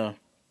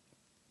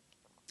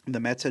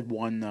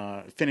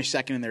finished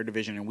second in their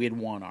division, and we had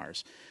won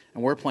ours.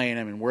 and we're playing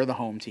them, and we're the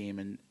home team,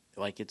 and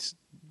like it's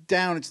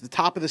down, it's the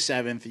top of the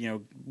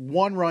 7th,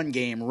 1-run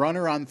game,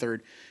 runner on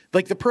third,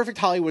 like the perfect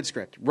Hollywood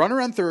script.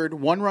 Runner on third,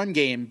 1-run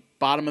game,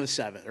 bottom of the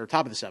 7th or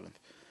top of the 7th,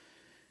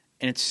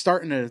 and it's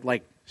starting to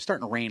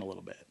rain a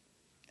little bit,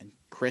 and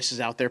Chris is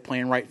out there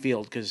playing right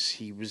field because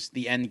he was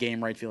the end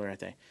game right fielder that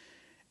day,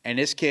 and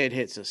this kid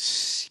hits a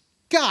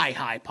sky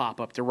high pop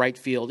up to right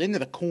field into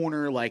the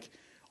corner, like.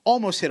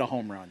 Almost hit a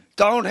home run.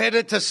 Don't hit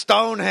it to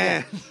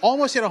Stonehand. Yeah,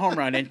 almost hit a home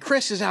run. And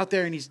Chris is out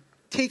there, and he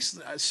takes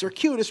a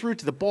circuitous route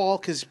to the ball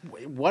because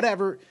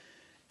whatever.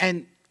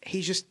 And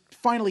he just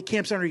finally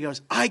camps under. He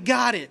goes, I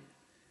got it.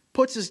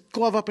 Puts his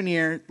glove up in the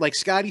air like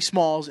Scotty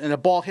Smalls, and the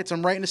ball hits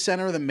him right in the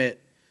center of the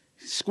mitt.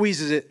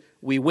 Squeezes it.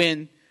 We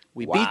win.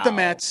 We beat the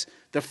Mets.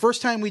 The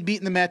first time we'd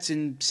beaten the Mets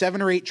in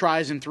 7 or 8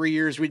 tries in 3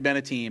 years we'd been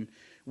a team.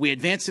 We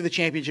advanced to the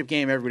championship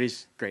game.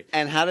 Everybody's great.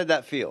 And how did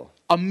that feel?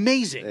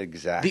 Amazing.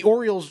 Exactly. The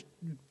Orioles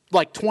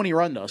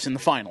 20-run us in the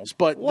finals,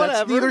 but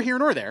that's neither here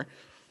nor there.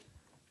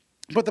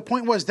 But the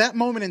point was that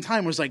moment in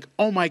time was like,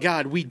 oh my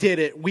God, we did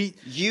it.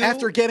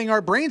 After getting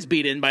our brains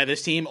beat in by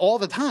this team all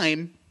the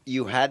time.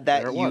 You had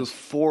that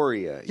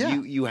euphoria.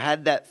 Yeah. You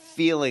had that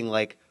feeling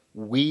like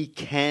we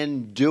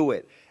can do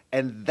it.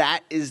 And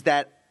that is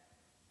that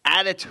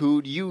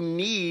attitude you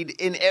need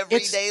in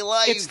everyday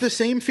life. It's the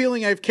same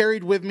feeling I've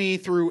carried with me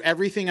through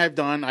everything I've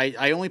done.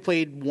 I only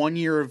played 1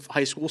 year of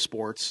high school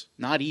sports,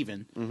 not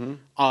even.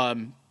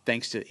 Mm-hmm.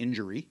 Thanks to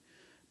injury.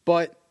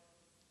 But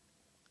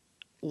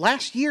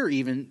last year,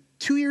 even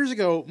 2 years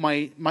ago,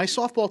 my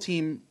softball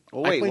team.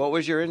 Oh, wait, what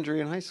was your injury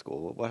in high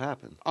school? What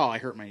happened? Oh, I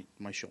hurt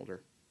my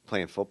shoulder.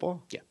 Playing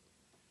football? Yeah.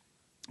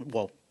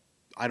 Well,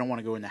 I don't want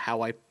to go into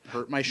how I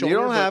hurt my shoulder.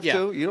 You don't have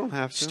to. You don't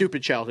have to.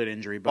 Stupid childhood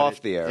injury, but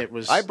off the air. It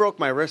was. I broke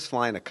my wrist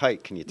flying a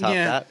kite. Can you top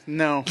that?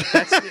 No,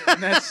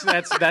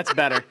 that's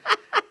better.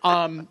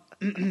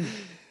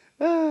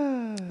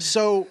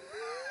 So,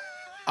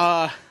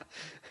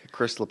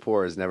 Chris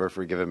Lepore has never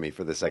forgiven me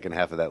for the second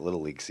half of that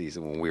Little League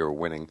season when we were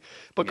winning.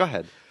 But go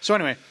ahead. So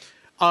anyway,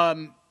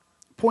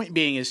 point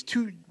being is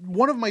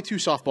one of my 2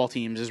 softball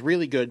teams is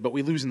really good, but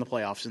we lose in the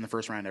playoffs in the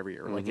first round every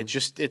year. Mm-hmm.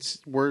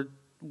 Like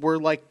we're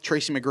like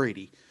Tracy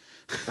McGrady.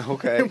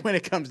 Okay. When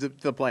it comes to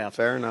the playoffs.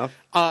 Fair enough.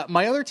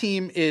 My other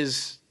team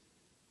is,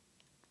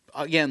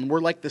 again,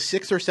 we're like the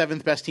 6th or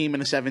 7th best team in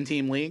a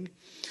 7-team league.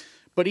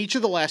 But each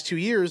of the last 2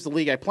 years, the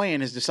league I play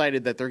in has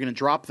decided that they're going to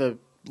drop the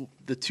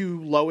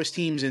 2 lowest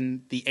teams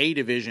in the A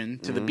division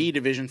to the B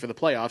division for the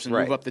playoffs and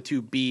move up the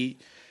 2 B.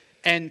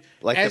 And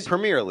like the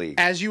Premier League.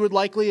 As you would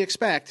likely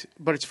expect,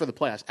 but it's for the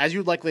playoffs. As you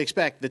would likely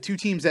expect, the 2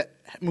 teams that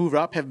move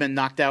up have been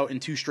knocked out in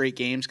 2 straight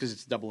games because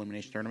it's a double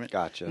elimination tournament.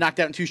 Gotcha.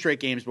 Knocked out in 2 straight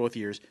games both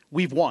years.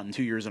 We've won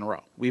 2 years in a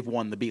row. We've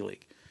won the B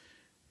League.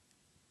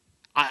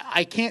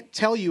 I can't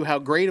tell you how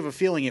great of a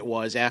feeling it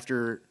was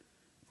after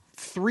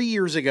 3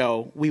 years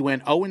ago we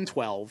went 0-12.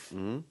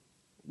 Mm-hmm.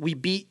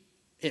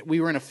 We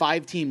were in a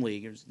 5-team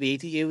league. The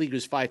ATA league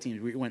was 5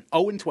 teams. We went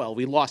 0-12.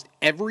 We lost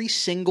every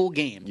single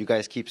game. You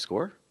guys keep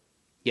score?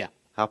 Yeah.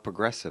 How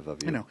progressive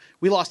of you. I know.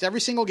 We lost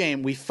every single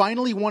game. We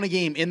finally won a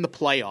game in the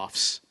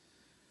playoffs.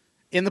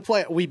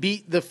 We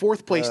beat the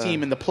 4th place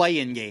team in the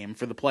play-in game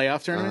for the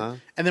playoff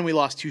tournament, and then we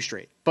lost 2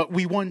 straight. But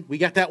we won. We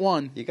got that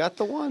one. You got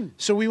the one.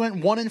 So we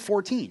went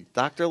 1-14.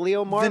 Dr.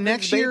 Leo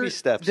Marvin's baby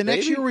steps. The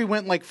next year we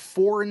went like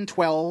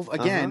 4-12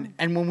 again,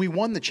 and when we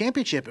won the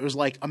championship, it was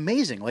like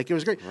amazing. Like it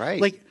was great.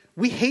 Right. Like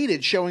we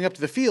hated showing up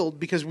to the field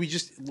because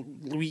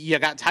you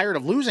got tired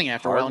of losing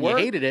after a while, and you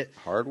hated it.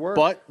 Hard work.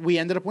 But we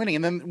ended up winning,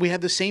 and then we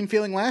had the same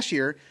feeling last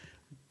year.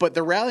 But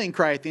the rallying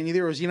cry at the end of the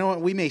year was, you know what,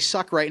 we may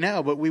suck right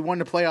now, but we won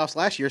the playoffs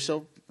last year,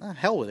 so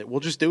hell with it. We'll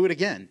just do it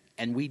again.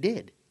 And we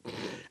did.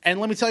 And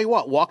let me tell you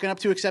what, walking up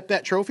to accept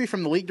that trophy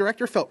from the league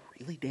director felt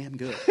really damn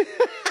good.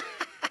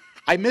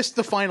 I missed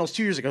the finals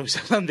 2 years ago because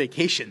I was on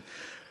vacation.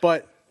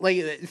 But like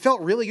it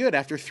felt really good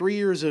after 3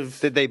 years of...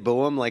 Did they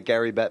boo him like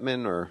Gary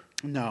Bettman or...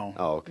 No.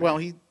 Oh, okay. Well,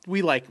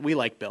 we like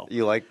Bill.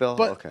 You like Bill?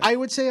 But okay. I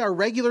would say our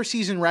regular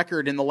season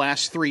record in the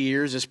last 3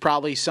 years is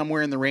probably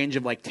somewhere in the range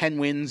of like 10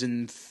 wins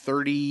and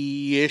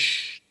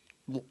 30-ish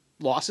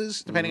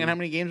losses, depending on how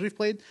many games we've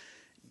played.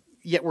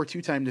 Yet we're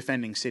 2-time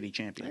defending city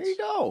champions. There you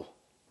go.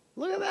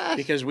 Look at that.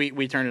 Because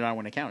we turned it on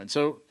when it counted.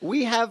 So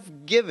we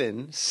have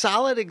given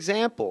solid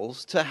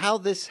examples to how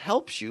this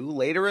helps you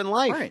later in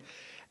life. Right.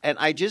 And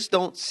I just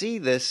don't see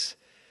this...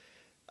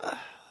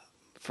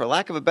 for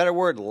lack of a better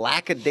word,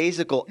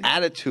 lackadaisical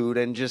attitude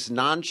and just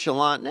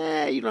nonchalant,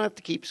 you don't have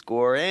to keep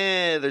score.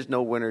 There's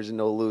no winners and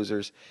no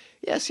losers.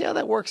 Yeah, see how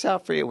that works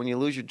out for you when you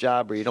lose your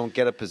job or you don't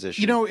get a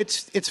position. You know,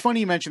 it's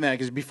funny you mention that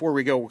because before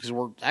we go, because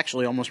we're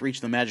actually almost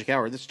reached the magic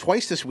hour. That's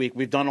twice this week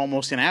we've done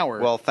almost an hour.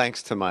 Well,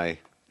 thanks to my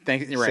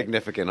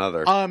significant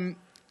other.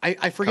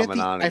 I forget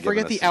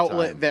the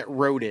outlet time. that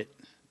wrote it.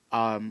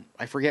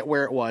 I forget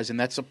where it was, and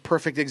that's a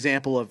perfect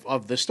example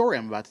of the story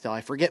I'm about to tell. I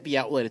forget the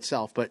outlet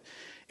itself, but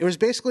it was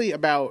basically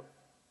about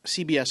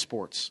CBS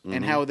Sports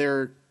and how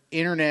their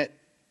internet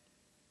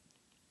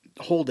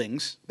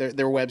Holdings, their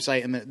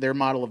website and their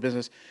model of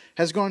business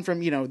has gone from,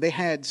 they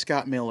had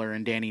Scott Miller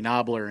and Danny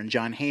Knobler and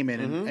John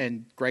Heyman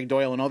and Greg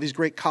Doyle and all these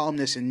great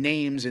columnists and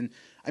names. And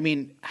I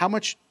mean, how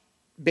much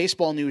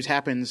baseball news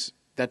happens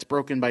that's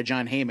broken by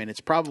John Heyman?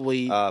 It's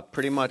probably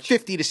pretty much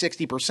 50 to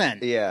 60%.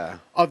 Yeah.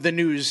 Of the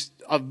news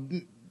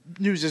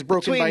is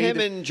broken between by him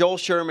and Joel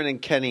Sherman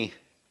and Kenny.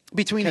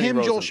 Between Kenny him,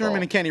 Rosenthal. Joel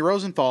Sherman, and Kenny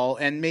Rosenthal,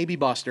 and maybe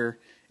Buster.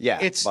 Yeah,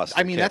 it's. Buster.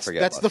 I mean, Can't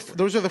that's Buster.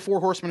 those are the four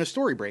horsemen of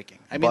story breaking.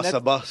 I mean,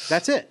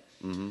 that's it.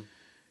 Mm-hmm.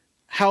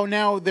 How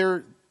now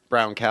they're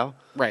brown cow.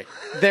 Right.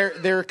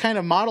 Their kind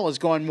of model has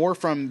gone more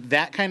from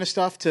that kind of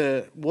stuff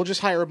to we'll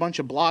just hire a bunch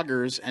of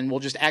bloggers and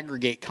we'll just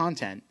aggregate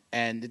content,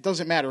 and it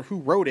doesn't matter who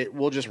wrote it.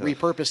 We'll just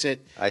repurpose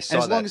it. I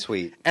saw that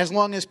tweet. As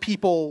long as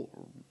people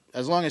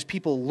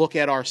look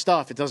at our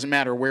stuff, it doesn't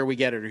matter where we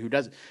get it or who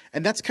does it.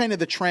 And that's kind of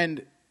the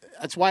trend.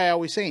 That's why I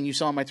always say, and you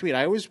saw in my tweet,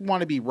 I always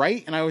want to be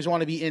right and I always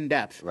want to be in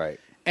depth. Right.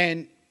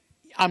 And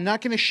I'm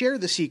not going to share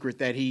the secret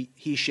that he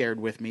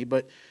shared with me,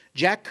 but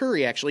Jack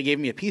Curry actually gave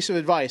me a piece of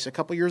advice a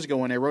couple years ago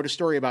when I wrote a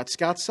story about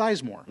Scott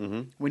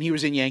Sizemore when he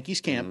was in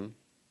Yankees camp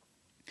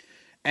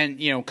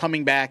and,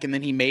 coming back, and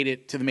then he made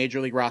it to the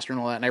major league roster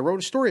and all that. And I wrote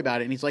a story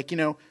about it, and he's like,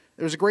 it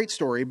was a great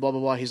story, blah,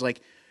 blah, blah. He's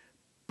like,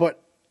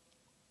 but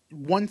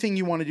one thing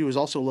you want to do is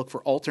also look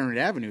for alternate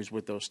avenues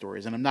with those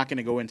stories. And I'm not going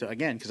to go into,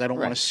 again, because I don't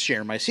want to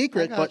share my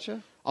secret, but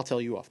I'll tell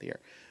you off the air.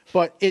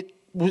 But it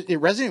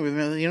resonated with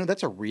me.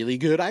 That's a really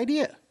good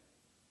idea.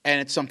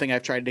 And it's something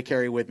I've tried to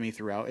carry with me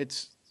throughout.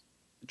 It's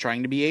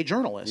trying to be a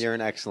journalist. You're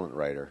an excellent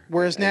writer.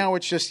 Whereas now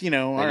it's just, all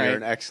right. You're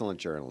an excellent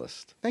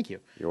journalist. Thank you.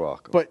 You're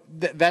welcome. But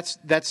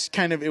that's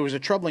kind of, it was a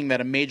troubling that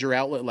a major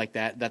outlet like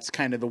that's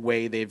kind of the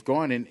way they've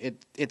gone. And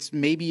it's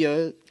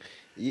maybe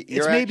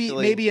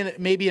maybe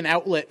an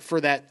outlet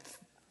for that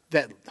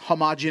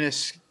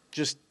homogenous,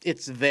 just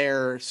it's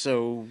there,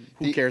 so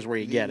who cares where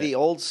you get it. The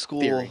old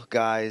school theory.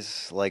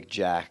 Guys like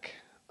Jack,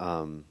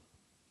 and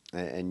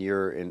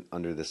you're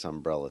under this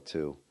umbrella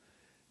too,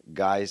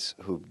 guys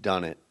who've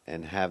done it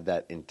and have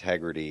that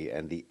integrity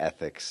and the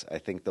ethics. I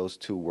think those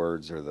two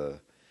words are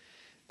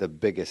the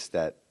biggest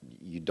that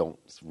you don't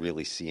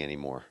really see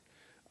anymore.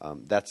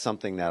 That's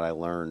something that I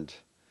learned,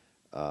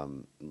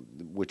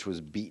 which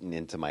was beaten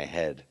into my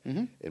head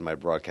in my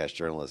broadcast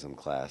journalism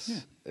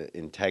class. Yeah.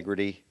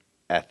 Integrity,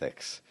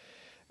 ethics.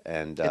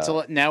 And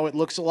now it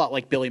looks a lot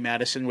like Billy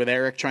Madison with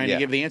Eric trying to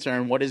give the answer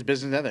on what is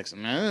business ethics.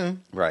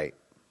 Right.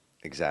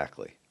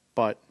 Exactly.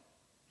 But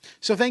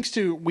so thanks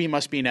to We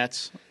Must Be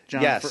Nets,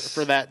 John,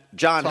 for that.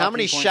 John, how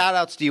many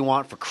shout-outs do you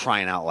want for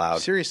crying out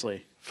loud?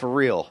 Seriously. For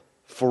real.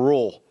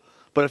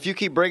 But if you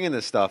keep bringing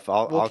this stuff,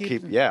 I'll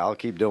keep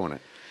doing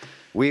it.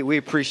 We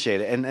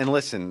appreciate it. And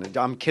listen,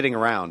 I'm kidding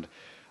around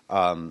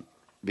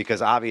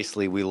because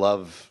obviously we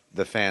love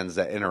the fans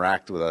that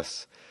interact with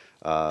us.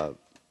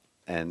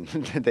 And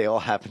they all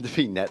happen to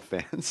be Net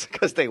fans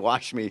because they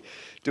watch me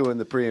doing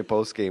the pre and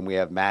post game. We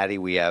have Maddie,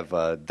 we have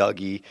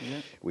Dougie,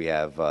 we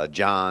have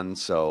John.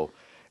 So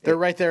they're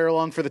right there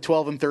along for the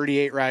 12 and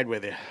 38 ride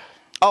with you.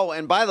 Oh,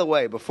 and by the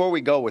way, before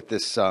we go with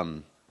this,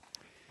 the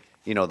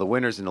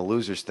winners and the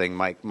losers thing,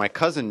 my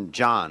cousin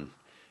John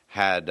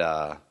had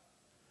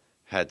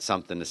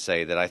something to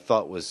say that I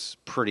thought was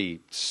pretty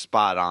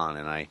spot on,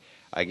 and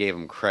I gave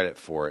him credit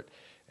for it.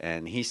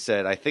 And he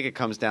said, I think it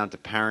comes down to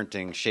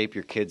parenting, shape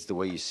your kids the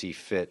way you see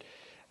fit,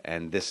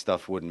 and this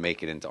stuff wouldn't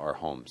make it into our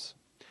homes.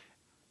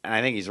 And I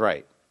think he's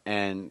right.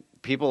 And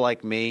people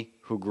like me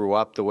who grew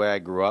up the way I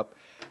grew up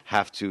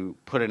have to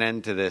put an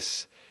end to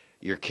this.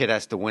 Your kid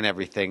has to win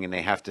everything, and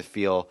they have to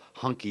feel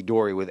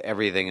hunky-dory with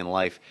everything in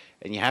life.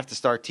 And you have to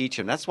start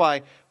teaching. That's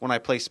why when I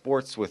play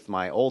sports with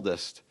my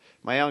oldest,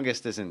 my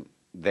youngest isn't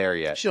there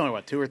yet. She's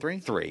only, 2 or 3?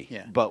 3.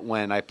 Yeah. But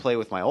when I play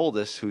with my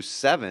oldest, who's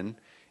 7,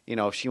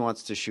 if she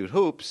wants to shoot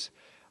hoops,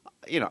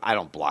 I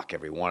don't block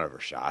every one of her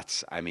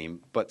shots. I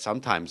mean, but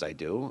sometimes I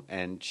do.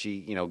 And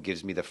she,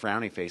 gives me the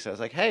frowny face. I was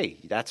like, hey,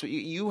 that's what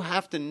you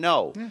have to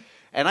know. Yeah.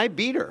 And I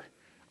beat her.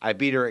 I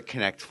beat her at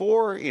Connect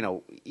 4,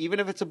 even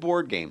if it's a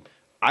board game.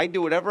 I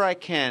do whatever I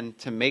can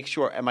to make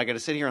sure. Am I going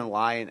to sit here and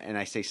lie? And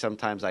I say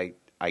sometimes I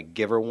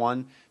give her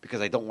one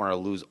because I don't want her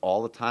to lose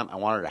all the time. I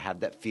want her to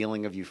have that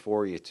feeling of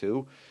euphoria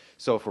too.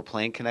 So if we're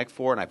playing Connect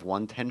 4 and I've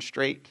won 10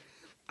 straight,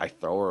 I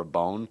throw her a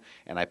bone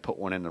and I put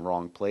one in the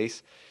wrong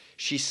place.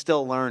 She's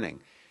still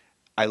learning.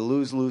 I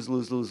lose.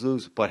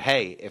 But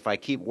hey, if I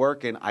keep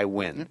working, I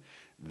win. Mm-hmm.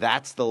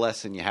 That's the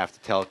lesson you have to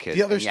tell kids.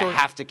 You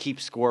have to keep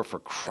score for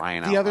crying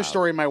out loud. The other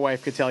story my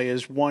wife could tell you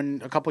is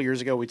a couple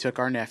years ago we took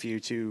our nephew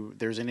to,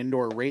 there's an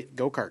indoor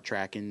go-kart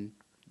track in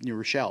New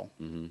Rochelle.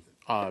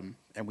 Mm-hmm.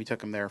 And we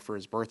took him there for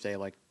his birthday,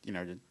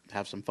 to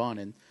have some fun.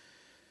 And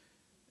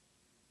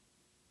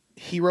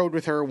he rode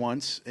with her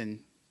once, and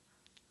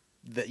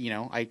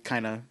I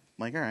kind of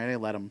all right, I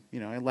let him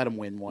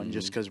win one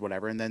just because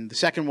whatever. And then the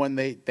second one,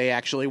 they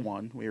actually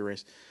won. We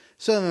raced.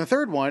 So then the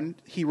third one,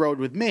 he rode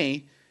with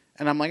me,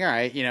 and I'm like, all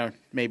right,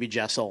 maybe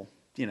Jess will,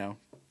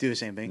 do the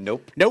same thing.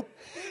 Nope.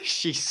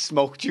 She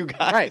smoked you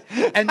guys. Right.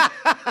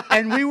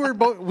 And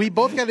we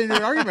both got into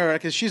an argument about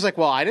it because she's like,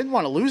 well, I didn't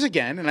want to lose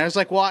again. And I was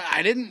like, well,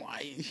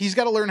 he's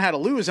got to learn how to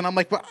lose. And I'm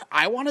like, but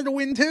I wanted to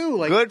win too.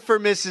 Like, good for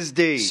Mrs.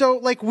 D. So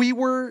like we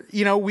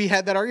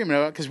had that argument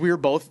about because we were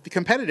both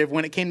competitive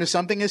when it came to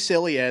something as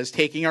silly as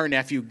taking our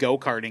nephew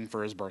go-karting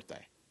for his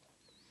birthday.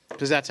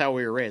 Because that's how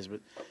we were raised.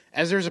 But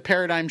as there's a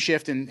paradigm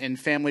shift in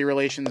family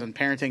relations and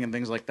parenting and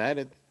things like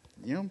that,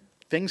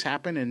 things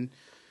happen and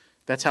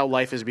that's how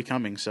life is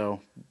becoming.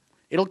 So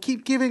it'll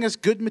keep giving us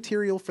good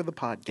material for the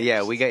podcast.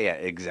 Yeah,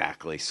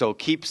 exactly. So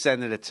keep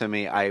sending it to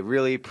me. I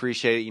really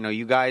appreciate it.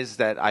 You guys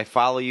that I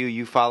follow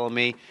you follow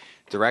me.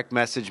 Direct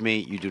message me.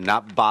 You do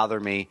not bother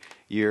me.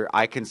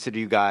 I consider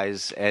you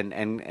guys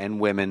and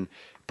women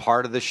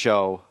part of the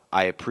show.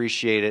 I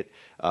appreciate it.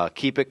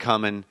 Keep it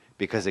coming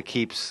because it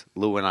keeps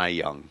Lou and I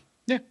young.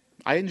 Yeah,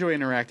 I enjoy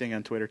interacting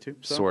on Twitter too.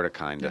 So. Sort of,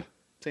 kind of. Yeah,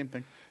 same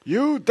thing.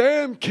 You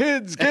damn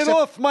kids, get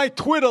off my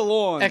Twitter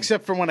lawn.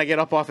 Except for when I get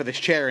up off of this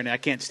chair and I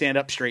can't stand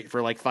up straight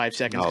for like 5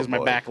 seconds because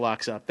my back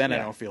locks up. Then I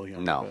don't feel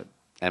young. No. But.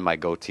 And my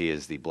goatee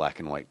is the black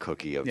and white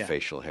cookie of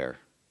facial hair.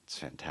 It's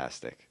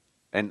fantastic.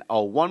 And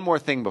one more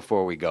thing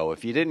before we go.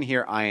 If you didn't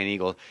hear Iron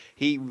Eagle,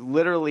 he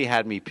literally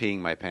had me peeing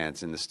my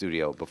pants in the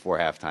studio before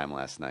halftime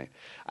last night.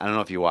 I don't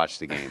know if you watched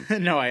the game.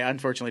 No, I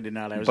unfortunately did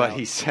not. I was out.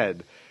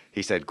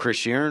 He said, Chris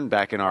Shearn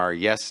back in our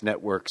Yes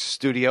Network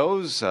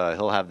studios.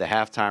 He'll have the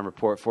halftime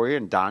report for you.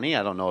 And Donnie,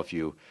 I don't know if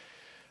you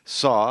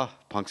saw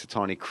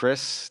Punxsutawney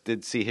Chris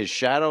did see his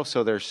shadow.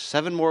 So there's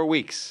 7 more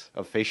weeks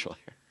of facial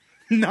hair.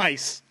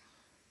 Nice.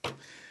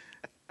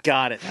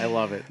 Got it. I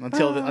love it.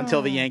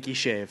 Until the Yankee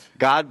shave.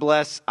 God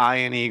bless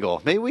Iron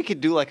Eagle. Maybe we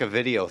could do like a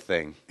video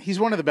thing.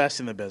 He's one of the best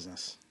in the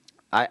business.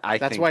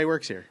 That's why he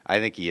works here. I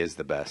think he is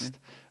the best.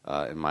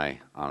 In my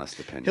honest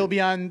opinion. He'll be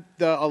on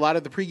a lot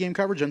of the pregame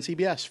coverage on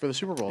CBS for the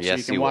Super Bowl, so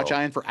you can watch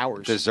Ian for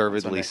hours.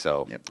 Deservedly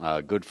so.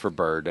 Yep. Good for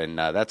Bird. And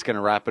that's going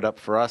to wrap it up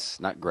for us.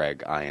 Not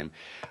Greg, Ian.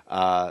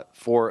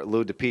 For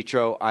Lou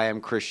DiPietro, I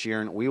am Chris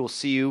Shearn. We will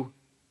see you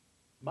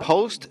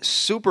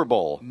post-Super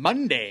Bowl.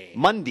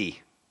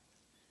 Monday.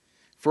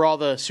 For all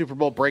the Super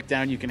Bowl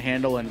breakdown you can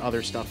handle and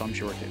other stuff, I'm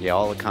sure, too. Yeah,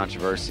 all the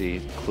controversy,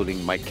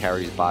 including Mike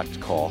Carey's botched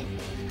call.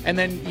 And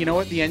then, you know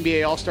what? The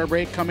NBA All-Star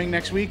break coming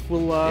next week.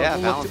 We'll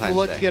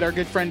look to get our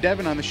good friend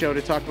Devin on the show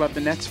to talk about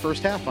the Nets'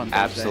 first half on Thursday.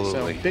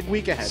 Absolutely. So, big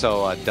week ahead.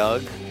 So,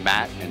 Doug,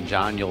 Matt, and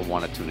John, you'll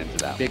want to tune into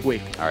that. Big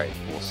week. All right.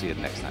 We'll see you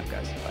next time,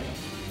 guys. Bye.